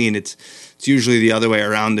creating a scene, it's usually the other way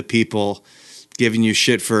around. The people giving you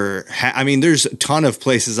shit for. I mean, there's a ton of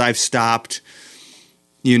places I've stopped,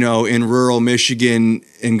 in rural Michigan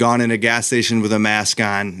and gone in a gas station with a mask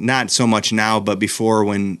on. Not so much now, but before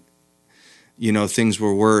when things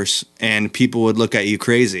were worse, and people would look at you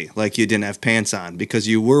crazy like you didn't have pants on because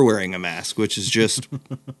you were wearing a mask, which is just.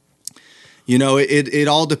 It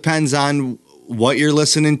all depends on what you're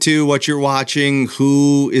listening to, what you're watching,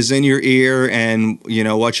 who is in your ear, and,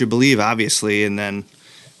 what you believe, obviously. And then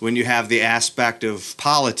when you have the aspect of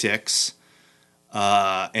politics,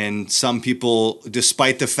 and some people,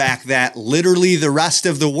 despite the fact that literally the rest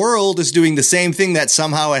of the world is doing the same thing, that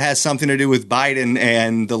somehow it has something to do with Biden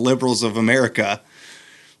and the liberals of America.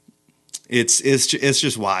 It's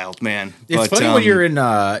just wild, man. It's funny when you're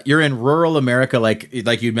in rural America, like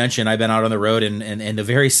you mentioned. I've been out on the road and the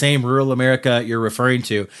very same rural America you're referring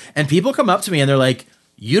to, and people come up to me and they're like,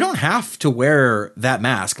 "You don't have to wear that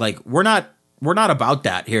mask. Like we're not about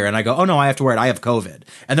that here." And I go, "Oh no, I have to wear it. I have COVID."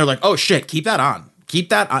 And they're like, "Oh shit, keep that on.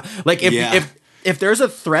 Keep that on." Like if there's a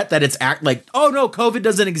threat that it's like, "Oh no, COVID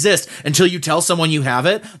doesn't exist," until you tell someone you have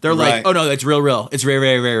it, they're like, "Oh no, it's real. It's very,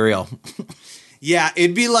 very, very real." Yeah,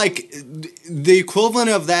 it'd be like the equivalent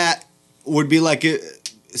of that would be like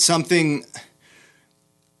something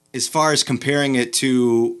as far as comparing it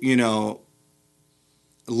to,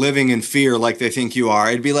 living in fear like they think you are.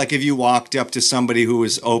 It'd be like if you walked up to somebody who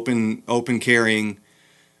was open carrying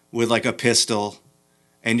with like a pistol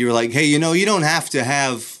and you were like, "Hey, you don't have to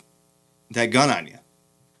have that gun on you."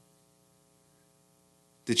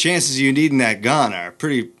 The chances of you needing that gun are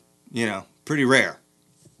pretty rare.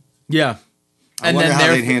 Yeah. I wonder how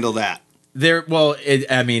they'd handle that.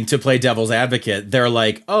 To play devil's advocate, they're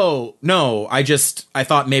like, "Oh no, I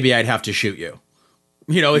thought maybe I'd have to shoot you."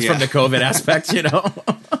 It's from the COVID aspect,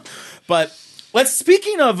 But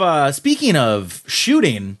speaking of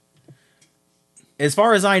shooting, as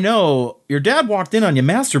far as I know, your dad walked in on you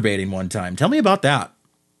masturbating one time. Tell me about that.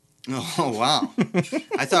 Oh wow!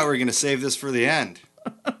 I thought we were going to save this for the end.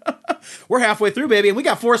 We're halfway through, baby, and we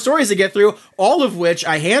got 4 stories to get through, all of which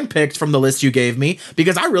I handpicked from the list you gave me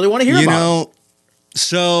because I really want to hear about them.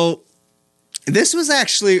 So this was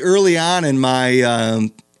actually early on in my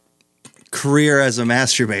career as a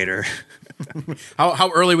masturbator.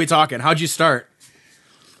 How early are we talking? How'd you start?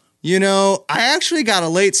 I actually got a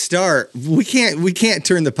late start. We can't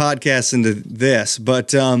turn the podcast into this,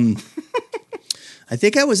 but I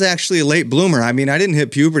think I was actually a late bloomer. I mean, I didn't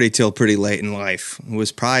hit puberty till pretty late in life. It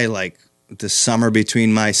was probably like the summer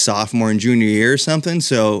between my sophomore and junior year or something.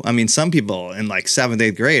 So, I mean, some people in like 7th,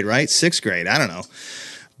 8th grade, right? 6th grade, I don't know.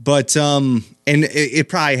 But, and it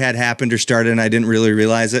probably had happened or started and I didn't really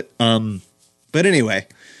realize it. But anyway,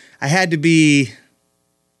 I had to be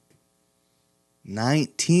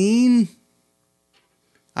 19.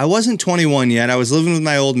 I wasn't 21 yet. I was living with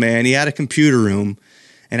my old man. He had a computer room.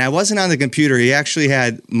 And I wasn't on the computer.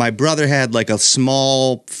 My brother had like a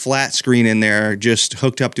small flat screen in there just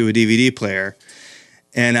hooked up to a DVD player.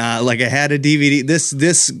 And I had a DVD.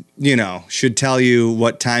 This should tell you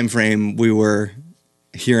what time frame we were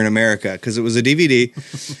here in America because it was a DVD.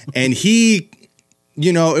 And he,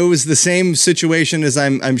 it was the same situation as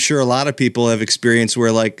I'm sure a lot of people have experienced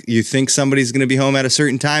where like you think somebody's going to be home at a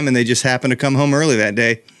certain time and they just happen to come home early that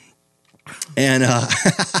day. And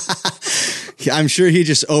I'm sure he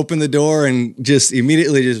just opened the door and just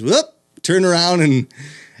immediately just turn around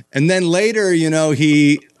and then later,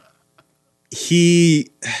 he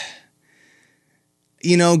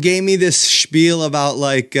gave me this spiel about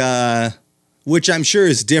like which I'm sure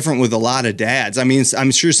is different with a lot of dads. I mean,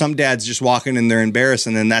 I'm sure some dads just walk in and they're embarrassed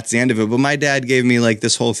and then that's the end of it. But my dad gave me like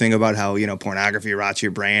this whole thing about how, pornography rots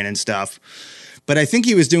your brain and stuff. But I think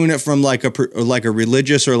he was doing it from like a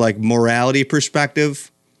religious or like morality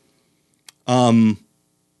perspective.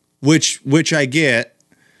 Which I get,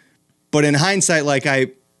 but in hindsight, like I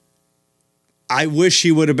wish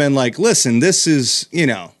he would have been like, listen, this is,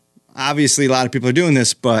 obviously a lot of people are doing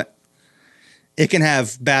this, but it can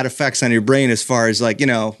have bad effects on your brain as far as like,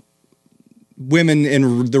 women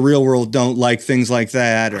in the real world don't like things like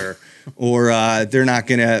that, or or they're not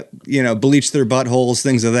going to, bleach their buttholes,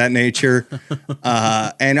 things of that nature.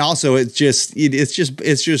 And also it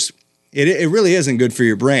really isn't good for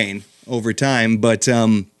your brain over time, but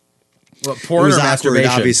Well, it porn was or awkward,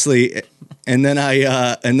 masturbation? obviously. And then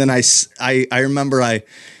I remember I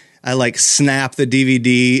like snapped the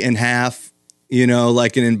DVD in half,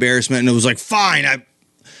 like an embarrassment. And it was like, fine,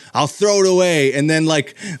 I'll throw it away. And then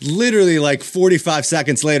like literally like 45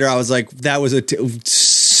 seconds later, I was like, that was a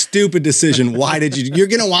stupid decision. Why did you're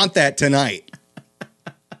going to want that tonight.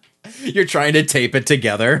 You're trying to tape it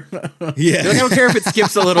together. Yeah. I don't care if it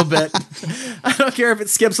skips a little bit. I don't care if it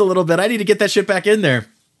skips a little bit. I need to get that shit back in there.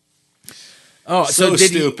 Oh, So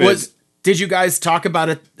stupid. Did you guys talk about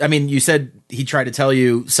it? I mean, you said he tried to tell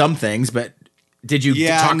you some things, but did you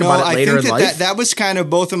talk about it later in life? That was kind of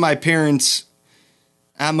both of my parents'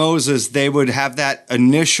 MOs, is they would have that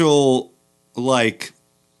initial, like,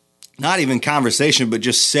 not even conversation, but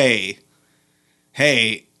just say,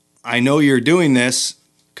 hey, I know you're doing this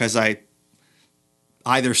because I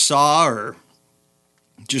either saw or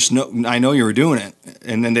just know, I know you were doing it.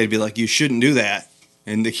 And then they'd be like, you shouldn't do that.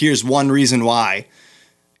 And here's one reason why,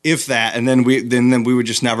 if that, and then we would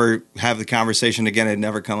just never have the conversation again. It'd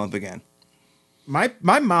never come up again. My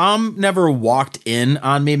mom never walked in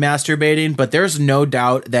on me masturbating, but there's no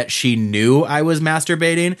doubt that she knew I was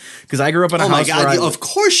masturbating because I grew up in a house where of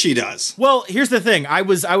course she does. Well, here's the thing. I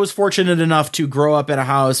was fortunate enough to grow up in a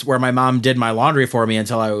house where my mom did my laundry for me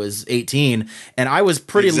until I was 18, and I was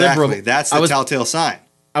pretty liberal. That's the telltale sign.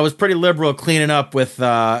 I was pretty liberal cleaning up with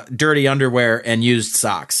dirty underwear and used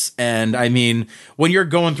socks. And I mean, when you're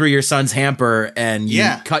going through your son's hamper and you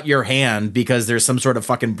cut your hand because there's some sort of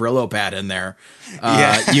fucking Brillo pad in there,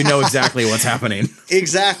 you know exactly what's happening.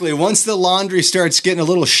 Exactly. Once the laundry starts getting a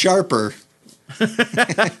little sharper, when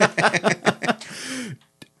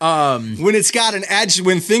it's got an edge,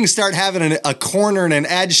 when things start having a corner and an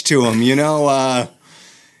edge to them,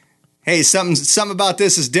 hey, something about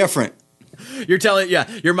this is different. You're telling,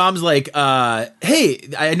 your mom's like, hey,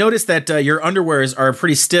 I noticed that your underwears are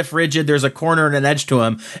pretty stiff, rigid. There's a corner and an edge to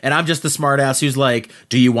them. And I'm just the smart ass who's like,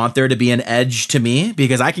 do you want there to be an edge to me?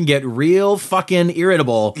 Because I can get real fucking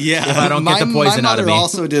irritable if I don't get the poison out of me. My mother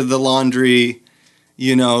also did the laundry,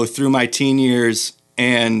 through my teen years.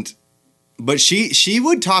 But she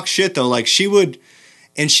would talk shit though. Like she would,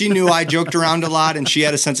 and she knew I joked around a lot and she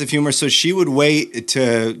had a sense of humor. So she would wait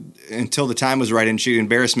until the time was right and she'd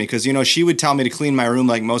embarrass me. Cause she would tell me to clean my room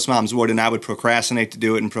like most moms would. And I would procrastinate to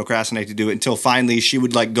do it until finally she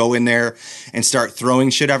would like go in there and start throwing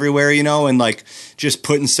shit everywhere, and like just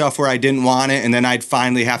putting stuff where I didn't want it. And then I'd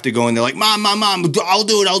finally have to go in there like, mom, I'll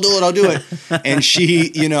do it. And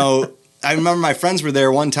she, I remember my friends were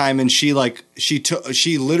there one time and she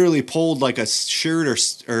literally pulled like a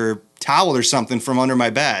shirt or towel or something from under my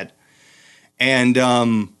bed. And,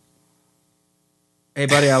 hey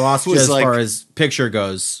buddy, I lost you as far as picture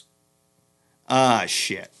goes.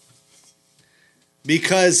 Shit.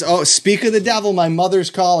 Because, speak of the devil, my mother's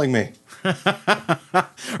calling me.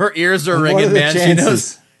 Her ears are ringing, man.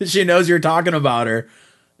 She knows you're talking about her.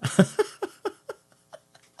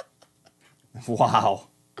 Wow.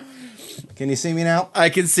 Can you see me now? I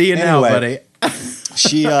can see you now, buddy.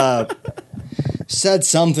 She said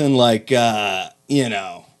something like, I'm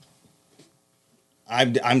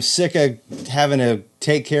sick of having to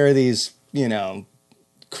take care of these,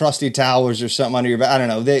 crusty towels or something under your back. I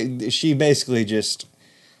don't know. She basically just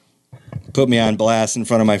put me on blast in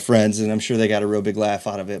front of my friends, and I'm sure they got a real big laugh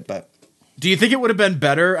out of it. But do you think it would have been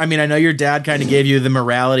better? I mean, I know your dad kind of gave you the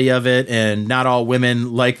morality of it, and not all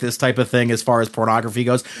women like this type of thing as far as pornography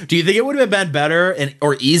goes. Do you think it would have been better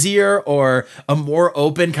or easier or a more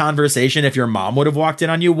open conversation if your mom would have walked in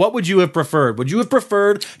on you? What would you have preferred? Would you have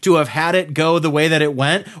preferred to have had it go the way that it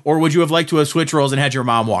went, or would you have liked to have switched roles and had your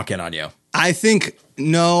mom walk in on you? I think,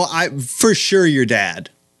 for sure your dad.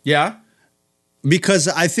 Yeah? Because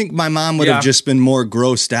I think my mom would have just been more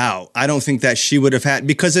grossed out. I don't think that she would have had,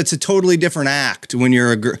 because it's a totally different act when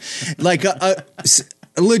you're a girl. Like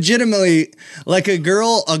legitimately, like a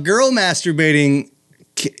girl masturbating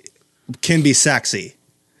can be sexy.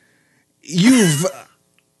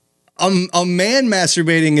 A man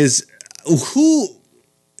masturbating is who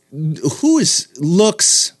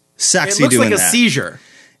looks sexy. It looks doing like a that. seizure.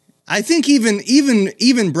 I think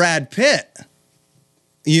even Brad Pitt.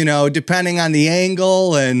 Depending on the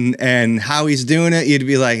angle and how he's doing it, you'd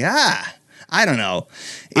be like, I don't know.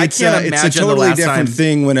 It's a totally different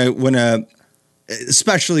thing when a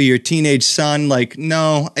especially your teenage son. Like,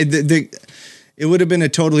 no, it would have been a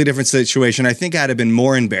totally different situation. I think I'd have been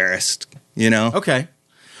more embarrassed. Okay.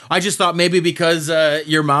 I just thought maybe because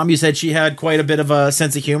your mom, you said she had quite a bit of a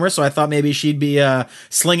sense of humor, so I thought maybe she'd be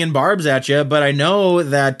slinging barbs at you. But I know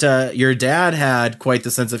that your dad had quite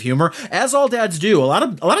the sense of humor, as all dads do. A lot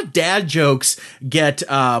of dad jokes get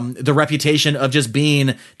the reputation of just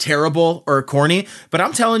being terrible or corny. But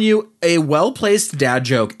I'm telling you, a well-placed dad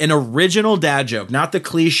joke, an original dad joke, not the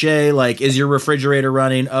cliche like, is your refrigerator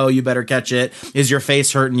running? Oh, you better catch it. Is your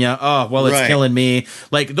face hurting you? Oh, well, it's killing me.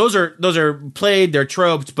 Like those are played, they're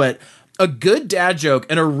troped, but a good dad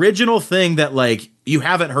joke, an original thing that like you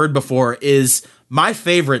haven't heard before is my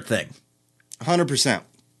favorite thing. 100%.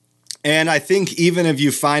 And I think even if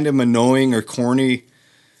you find them annoying or corny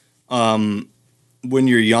when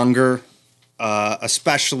you're younger,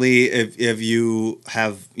 especially if you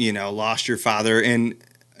have, lost your father in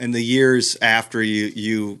the years after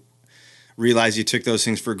you realize you took those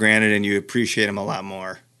things for granted and you appreciate them a lot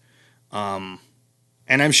more.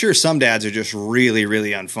 And I'm sure some dads are just really,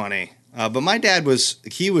 really unfunny. But my dad was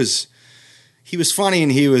funny,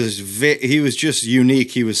 and he was just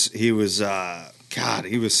unique. He was a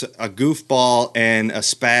goofball and a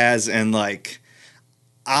spaz, and like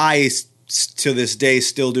to this day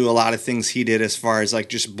still do a lot of things he did as far as like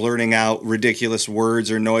just blurting out ridiculous words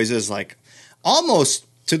or noises, like almost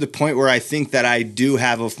to the point where I think that I do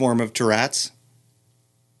have a form of Tourette's.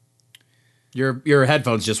 Your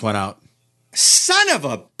headphones just went out. Son of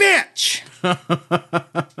a bitch!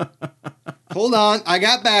 Hold on, I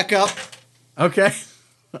got backup. Okay.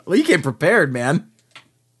 Well, you came prepared, man.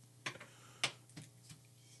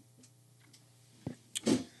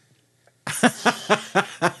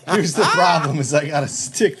 Here's the problem is I gotta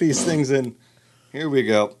stick these things in. Here we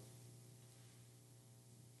go.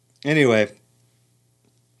 Anyway.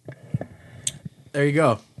 There you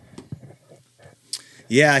go.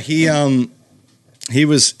 Yeah, he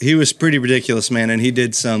was pretty ridiculous, man, and he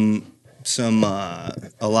did a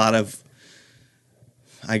lot of,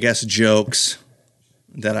 I guess, jokes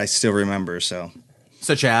that I still remember. So,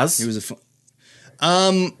 such as he was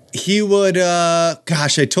he would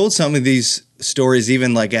gosh, I told some of these stories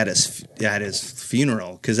even like at his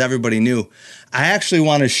funeral because everybody knew. I actually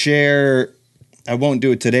want to share. I won't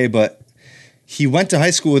do it today, but he went to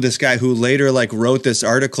high school with this guy who later like wrote this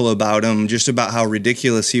article about him, just about how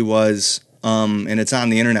ridiculous he was. And it's on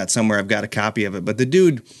the internet somewhere. I've got a copy of it. But the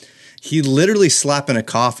dude, he literally slept in a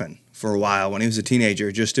coffin for a while when he was a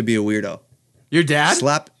teenager just to be a weirdo. Your dad?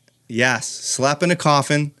 Slept in a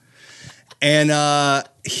coffin. And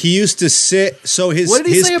he used to sit. So what did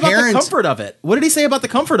he say about the comfort of it? What did he say about the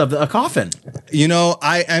comfort of a coffin?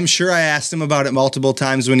 I'm sure I asked him about it multiple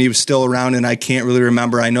times when he was still around, and I can't really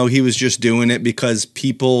remember. I know he was just doing it because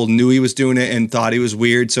people knew he was doing it and thought he was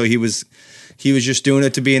weird. So he was just doing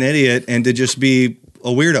it to be an idiot and to just be a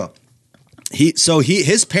weirdo.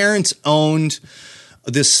 His parents owned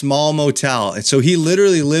this small motel. And so he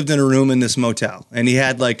literally lived in a room in this motel, and he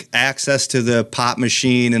had like access to the pop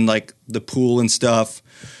machine and like the pool and stuff,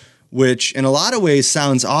 which in a lot of ways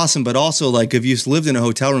sounds awesome, but also like if you lived in a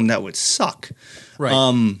hotel room, that would suck.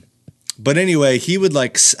 Right. But anyway, he would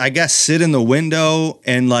like, I guess, sit in the window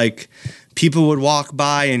and like people would walk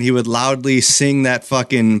by and he would loudly sing that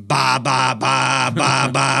fucking ba ba ba ba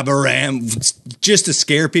ba ba ram just to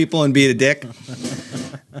scare people and be a dick.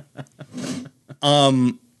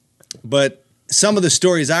 But some of the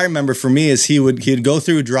stories I remember for me is he'd go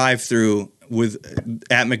through a drive-through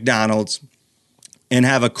at McDonald's and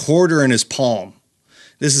have a quarter in his palm.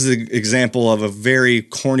 This is an example of a very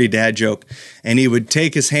corny dad joke. And he would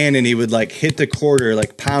take his hand and he would like hit the quarter,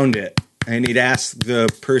 like pound it. And he'd ask the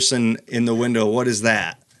person in the window, "What is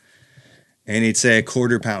that?" And he'd say, "A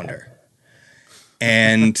quarter pounder."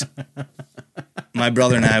 And my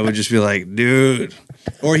brother and I would just be like, dude.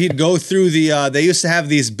 Or he'd go through they used to have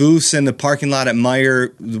these booths in the parking lot at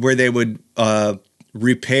Meijer where they would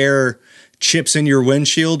repair chips in your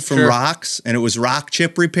windshield from rocks, and it was rock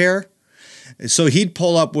chip repair. So he'd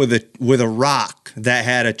pull up with a rock that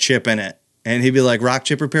had a chip in it, and he'd be like, "Rock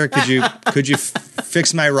chip repair, could you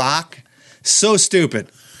fix my rock?" So stupid.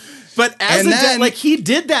 But he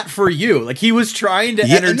did that for you. Like he was trying to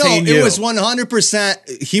entertain you. It was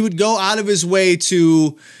 100%. He would go out of his way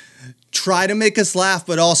to try to make us laugh,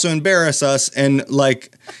 but also embarrass us. And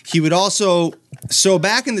like he would also. So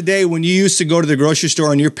back in the day when you used to go to the grocery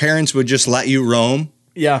store and your parents would just let you roam.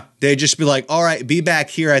 Yeah. They'd just be like, "All right, be back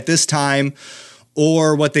here at this time."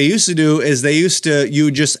 Or what they used to do is you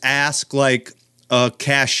would just ask like a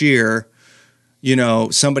cashier,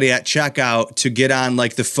 somebody at checkout to get on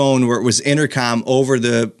like the phone where it was intercom over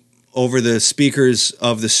the speakers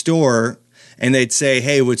of the store. And they'd say,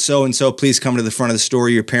 "Hey, would so-and-so please come to the front of the store?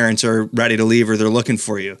 Your parents are ready to leave or they're looking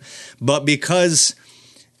for you." But because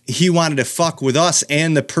he wanted to fuck with us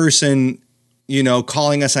and the person, you know,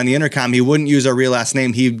 calling us on the intercom. He wouldn't use our real last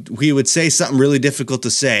name. He would say something really difficult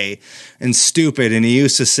to say and stupid. And he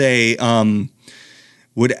used to say,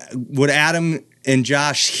 would Adam and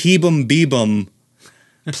Josh Hebum Beebum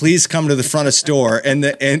please come to the front of store?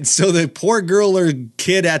 And so the poor girl or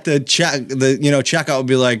kid at the checkout would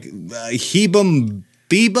be like, Hebum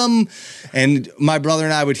Beebum. And my brother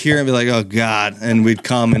and I would hear and be like, oh God. And we'd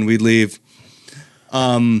come and we'd leave.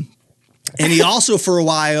 And he also, for a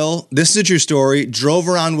while, this is a true story, drove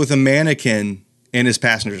around with a mannequin in his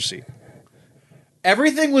passenger seat.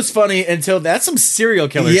 Everything was funny until that's some serial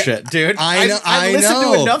killer shit, dude. I've listened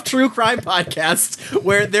to enough true crime podcasts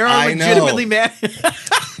where there are legitimately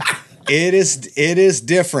It is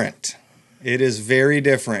different. It is very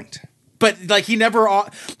different. But like he never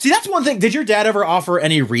see, that's one thing. Did your dad ever offer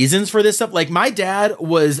any reasons for this stuff? Like my dad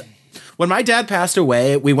was. When my dad passed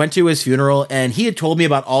away, we went to his funeral and he had told me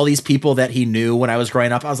about all these people that he knew when I was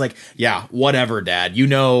growing up. I was like, yeah, whatever, Dad. You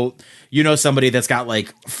know somebody that's got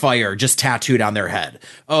like fire just tattooed on their head.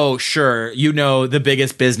 Oh, sure. You know the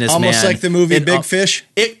biggest businessman. Almost like the movie Big Fish.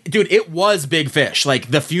 It was Big Fish.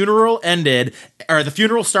 Like the funeral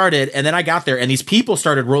started and then I got there and these people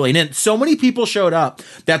started rolling in. So many people showed up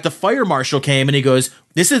that the fire marshal came and he goes,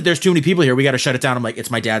 there's too many people here. We got to shut it down. I'm like,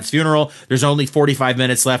 it's my dad's funeral. There's only 45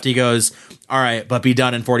 minutes left. He goes, all right, but be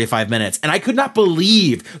done in 45 minutes. And I could not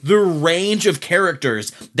believe the range of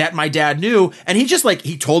characters that my dad knew. And he just like,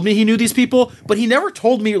 he told me he knew these people, but he never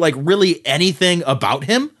told me like really anything about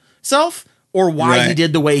himself or why he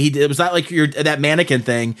did the way he did. It was not like that mannequin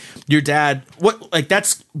thing. Your dad,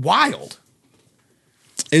 that's wild.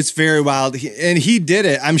 It's very wild. And he did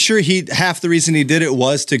it. I'm sure half the reason he did it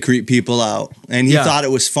was to creep people out. And he thought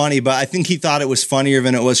it was funny, but I think he thought it was funnier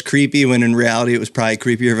than it was creepy, when in reality it was probably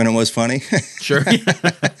creepier than it was funny. Sure.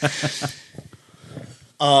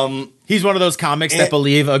 He's one of those comics that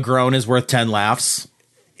believe a groan is worth 10 laughs.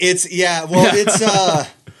 It's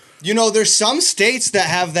there's some states that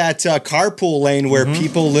have that carpool lane where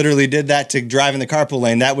people literally did that to drive in the carpool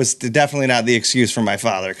lane. That was definitely not the excuse for my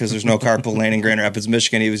father, because there's no carpool lane in Grand Rapids,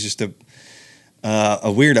 Michigan. He was just a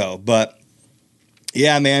weirdo. But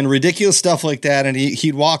yeah, man, ridiculous stuff like that. And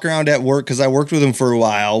he'd walk around at work, because I worked with him for a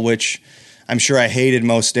while, which I'm sure I hated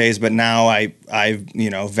most days, but now I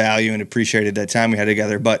value and appreciated that time we had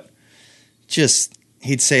together. But just,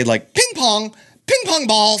 he'd say like ping pong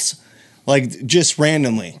balls, like just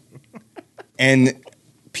randomly. And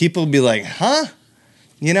people would be like, huh?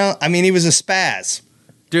 He was a spaz.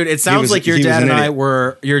 Dude, it sounds like your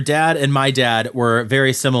dad and my dad were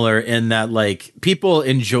very similar in that, like, people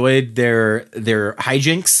enjoyed their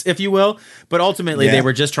hijinks, if you will, but ultimately they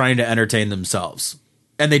were just trying to entertain themselves.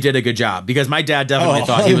 And they did a good job, because my dad definitely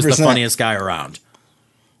thought he was the funniest guy around.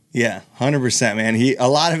 Yeah, 100%, man. A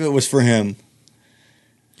lot of it was for him.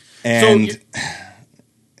 And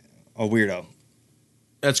a weirdo.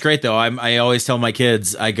 That's great, though. I always tell my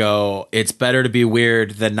kids, I go, it's better to be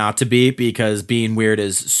weird than not to be, because being weird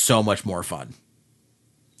is so much more fun.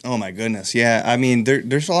 Oh, my goodness. Yeah. I mean,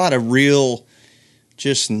 there's a lot of real,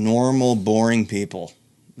 just normal, boring people,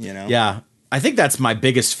 Yeah. I think that's my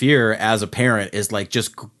biggest fear as a parent, is like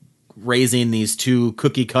just raising these two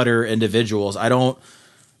cookie cutter individuals. I don't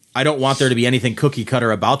want there to be anything cookie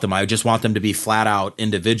cutter about them. I just want them to be flat out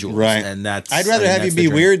individuals. Right. And I'd rather have you be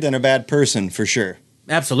weird than a bad person, for sure.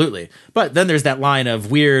 Absolutely. But then there's that line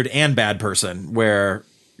of weird and bad person where,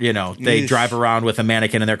 they drive around with a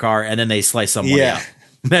mannequin in their car and then they slice someone out.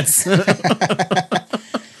 That's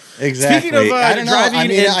exactly. Speaking of I don't know.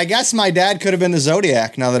 I guess my dad could have been the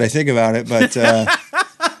Zodiac, now that I think about it, but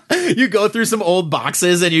you go through some old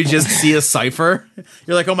boxes and you just see a cipher.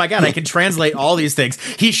 You're like, oh my God, I can translate all these things.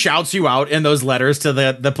 He shouts you out in those letters to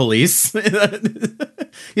the police.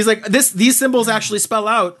 He's like, these symbols actually spell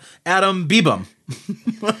out Adam Beebum.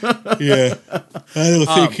 Yeah. I don't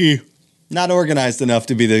think he not organized enough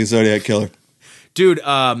to be the Zodiac killer. Dude,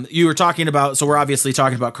 you were talking about, so we're obviously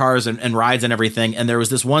talking about cars and rides and everything, and there was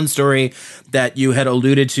this one story that you had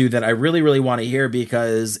alluded to that I really, really want to hear,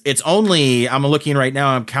 because it's only, I'm looking right now,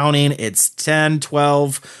 I'm counting, it's 10,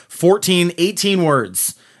 12, 14, 18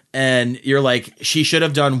 words. And you're like, she should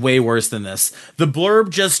have done way worse than this. The blurb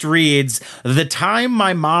just reads, "The time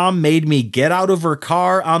my mom made me get out of her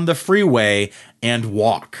car on the freeway and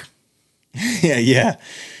walk." Yeah.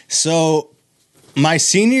 So my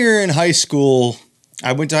senior year in high school,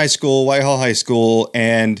 I went to high school, Whitehall High School,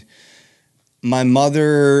 and my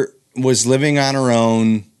mother was living on her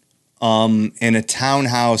own in a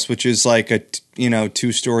townhouse, which is like a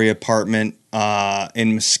 2-story apartment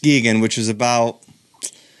in Muskegon, which is about,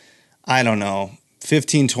 I don't know,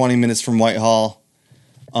 15, 20 minutes from Whitehall.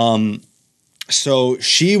 So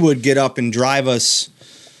she would get up and drive us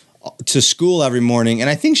to school every morning. And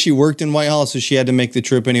I think she worked in Whitehall, so she had to make the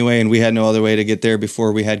trip anyway, and we had no other way to get there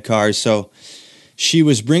before we had cars. So she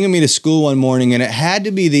was bringing me to school one morning, and it had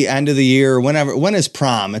to be the end of the year, whenever. When is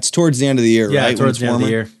prom? It's towards the end of the year, right? Towards the end of the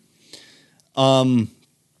year.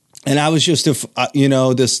 And I was just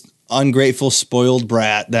this ungrateful, spoiled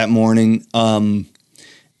brat that morning. And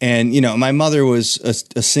my mother was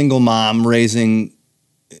a single mom raising,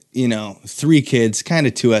 3 kids, kind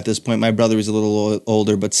of 2 at this point. My brother was a little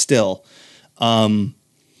older, but still. And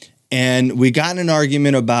we got in an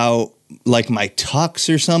argument about like my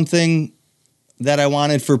tux or something that I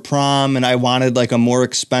wanted for prom, and I wanted like a more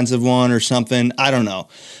expensive one or something. I don't know,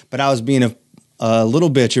 but I was being a little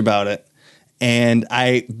bitch about it. And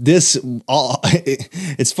it's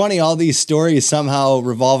funny, all these stories somehow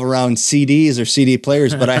revolve around CDs or CD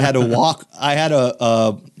players, but I had a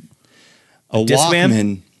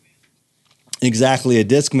Walkman, exactly, a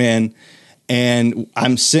Discman. And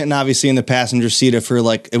I'm sitting obviously in the passenger seat of her,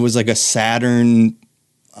 it was like a Saturn,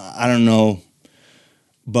 I don't know,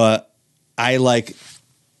 but I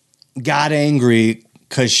got angry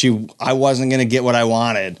because I wasn't going to get what I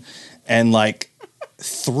wanted, and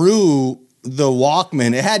threw the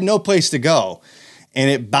Walkman. It had no place to go, and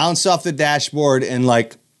it bounced off the dashboard and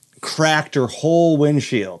cracked her whole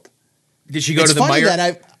windshield. Did she go to the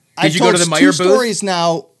Meyer? Did you go to the Meyer booth? 2 stories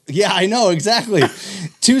now. Yeah, I know exactly.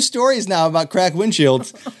 2 stories now about cracked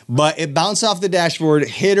windshields, but it bounced off the dashboard,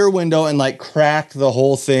 hit her window, and cracked the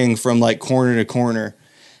whole thing from corner to corner.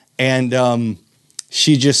 And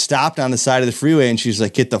she just stopped on the side of the freeway, and she's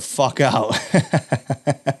like, "Get the fuck out."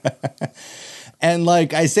 And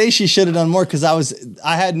I say, she should have done more, because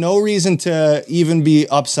I had no reason to even be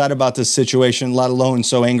upset about this situation, let alone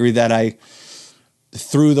so angry that I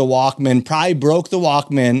threw the Walkman, probably broke the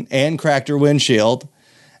Walkman and cracked her windshield.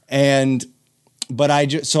 But I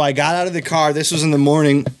got out of the car. This was in the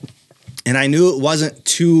morning, and I knew it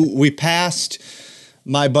wasn't we passed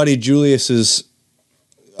my buddy Julius's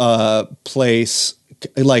place,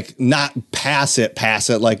 not pass it,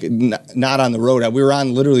 not on the road. We were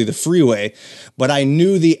on literally the freeway, but I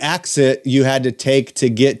knew the exit you had to take to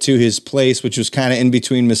get to his place, which was kind of in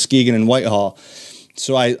between Muskegon and Whitehall.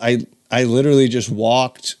 So I literally just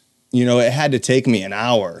walked, it had to take me an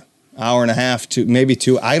hour and a half to maybe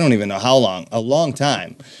 2. I don't even know how long, a long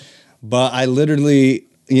time. But I literally,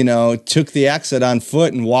 took the exit on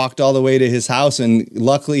foot and walked all the way to his house. And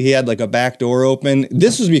luckily he had a back door open.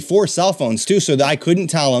 This was before cell phones too, so that I couldn't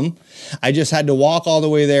tell him. I just had to walk all the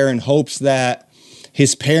way there in hopes that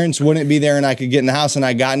his parents wouldn't be there and I could get in the house. And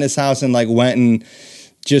I got in his house and went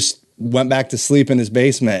back to sleep in his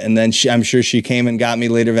basement. And then I'm sure she came and got me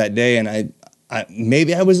later that day. And I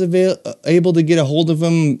maybe I was able to get a hold of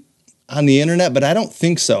him on the internet, but I don't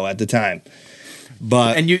think so at the time.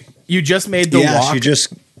 But and you just made the walk. She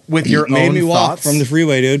just with your made own me walk thoughts from the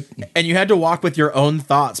freeway, dude. And you had to walk with your own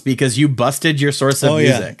thoughts because you busted your source of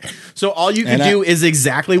music. Yeah. So all you can do is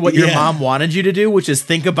exactly what your mom wanted you to do, which is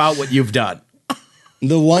think about what you've done.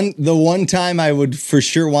 The one time I would for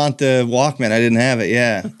sure want the Walkman, I didn't have it.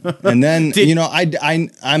 Yeah, and then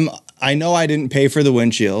I know I didn't pay for the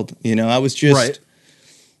windshield. I was just right.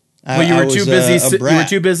 But you were too busy. You were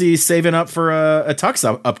too busy saving up for a tux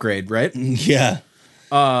upgrade, right? Yeah.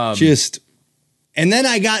 And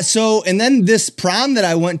then this prom that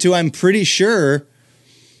I went to, I'm pretty sure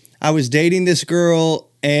I was dating this girl,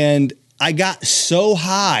 and I got so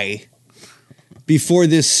high before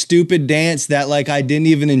this stupid dance that I didn't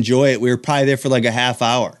even enjoy it. We were probably there for a half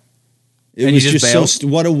hour. It was just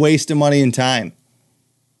what a waste of money and time.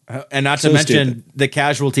 And not to mention the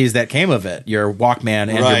casualties that came of it, your Walkman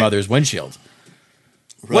and your mother's windshield.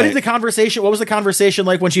 Right. What was the conversation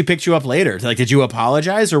like when she picked you up later? Did you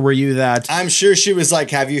apologize, or were you that? I'm sure she was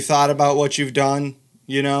like, "Have you thought about what you've done?"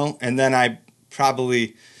 And then I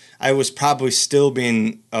was probably still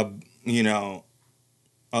being a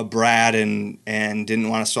brat and didn't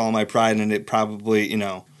want to swallow my pride. And it probably,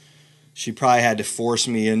 she probably had to force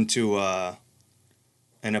me into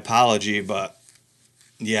an apology, but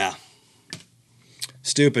yeah,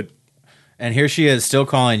 stupid. And here she is still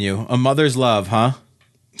calling you a mother's love, huh?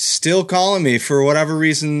 Still calling me for whatever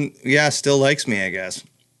reason. Yeah, still likes me, I guess.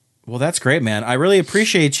 Well, that's great, man. I really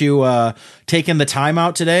appreciate you taking the time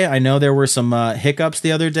out today. I know there were some hiccups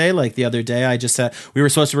the other day. The other day, we were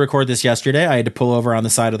supposed to record this yesterday. I had to pull over on the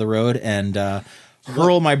side of the road and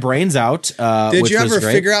hurl my brains out. Did you ever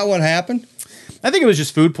figure out what happened? I think it was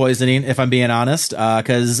just food poisoning, if I'm being honest,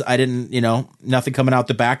 because I didn't, nothing coming out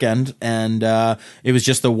the back end, and it was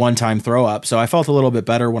just the one-time throw up. So I felt a little bit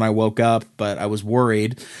better when I woke up, but I was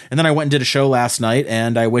worried. And then I went and did a show last night,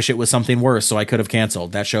 and I wish it was something worse, so I could have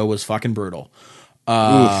canceled. That show was fucking brutal.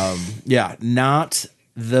 Yeah, not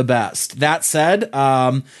the best. That said,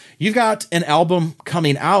 you've got an album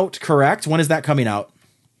coming out, correct? When is that coming out?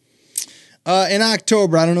 In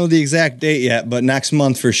October. I don't know the exact date yet, but next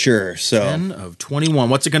month for sure. So 10 of 21.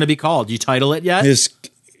 What's it going to be called? You title it yet?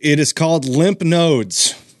 It is called Limp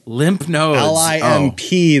Nodes. Limp Nodes. LIMP,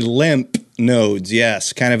 Limp Nodes.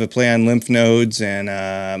 Yes, kind of a play on lymph nodes and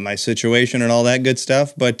my situation and all that good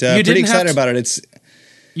stuff. But pretty excited about it.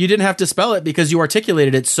 You didn't have to spell it because you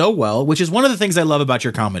articulated it so well, which is one of the things I love about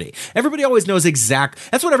your comedy. Everybody always knows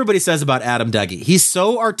that's what everybody says about Adam Deggy. He's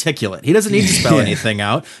so articulate. He doesn't need to spell anything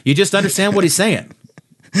out. You just understand what he's saying.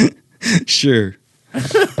 Sure.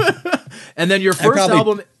 And then your first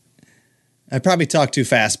album. I probably talk too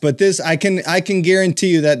fast, but I can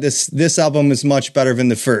guarantee you that this album is much better than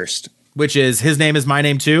the first. Which is His Name Is My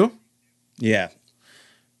Name Too? Yeah.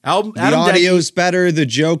 The audio's better. The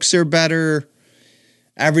jokes are better.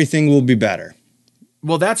 Everything will be better.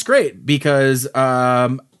 Well, that's great because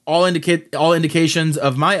all indications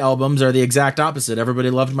of my albums are the exact opposite. Everybody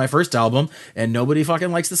loved my first album and nobody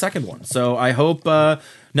fucking likes the second one. So I hope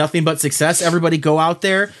nothing but success. Everybody go out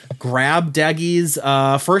there, grab Deggy's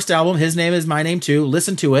first album, His Name Is My Name Too,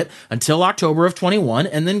 listen to it until October of 21,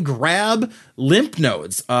 and then grab Limp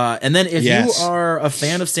Nodes. And then if you are a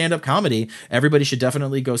fan of stand-up comedy, everybody should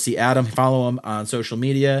definitely go see Adam. Follow him on social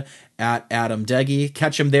media at Adam Deggy.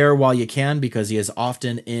 Catch him there while you can because he is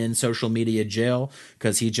often in social media jail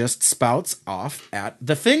because he just spouts off at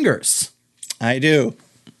the fingers. I do.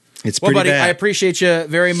 It's pretty buddy, bad. I appreciate you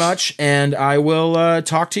very much, and I will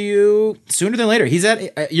talk to you sooner than later. He's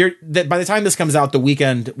at by the time this comes out, the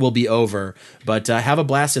weekend will be over. But have a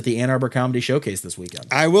blast at the Ann Arbor Comedy Showcase this weekend.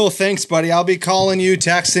 I will. Thanks, buddy. I'll be calling you,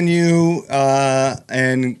 texting you,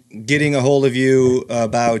 and getting a hold of you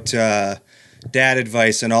about dad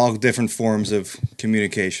advice and all different forms of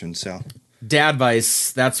communication. So.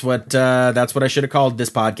 Dadvice. That's what I should have called this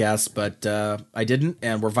podcast, but I didn't,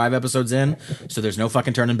 and we're 5 episodes in, so there's no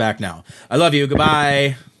fucking turning back now. I love you.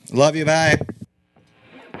 Goodbye. Love you. Bye.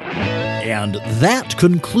 And that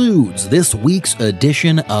concludes this week's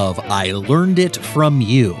edition of I Learned It From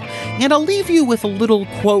You. And I'll leave you with a little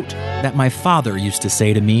quote that my father used to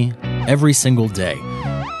say to me every single day.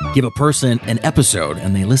 Give a person an episode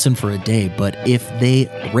and they listen for a day, but if they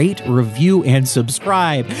rate, review, and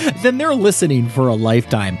subscribe, then they're listening for a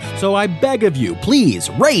lifetime. So I beg of you, please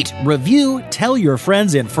rate, review, tell your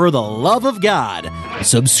friends, and for the love of God,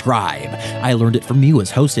 subscribe. I Learned It From You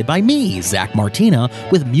is hosted by me, Zach Martina,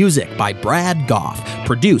 with music by Brad Goff,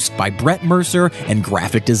 produced by Brett Mercer, and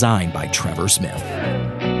graphic design by Trevor Smith.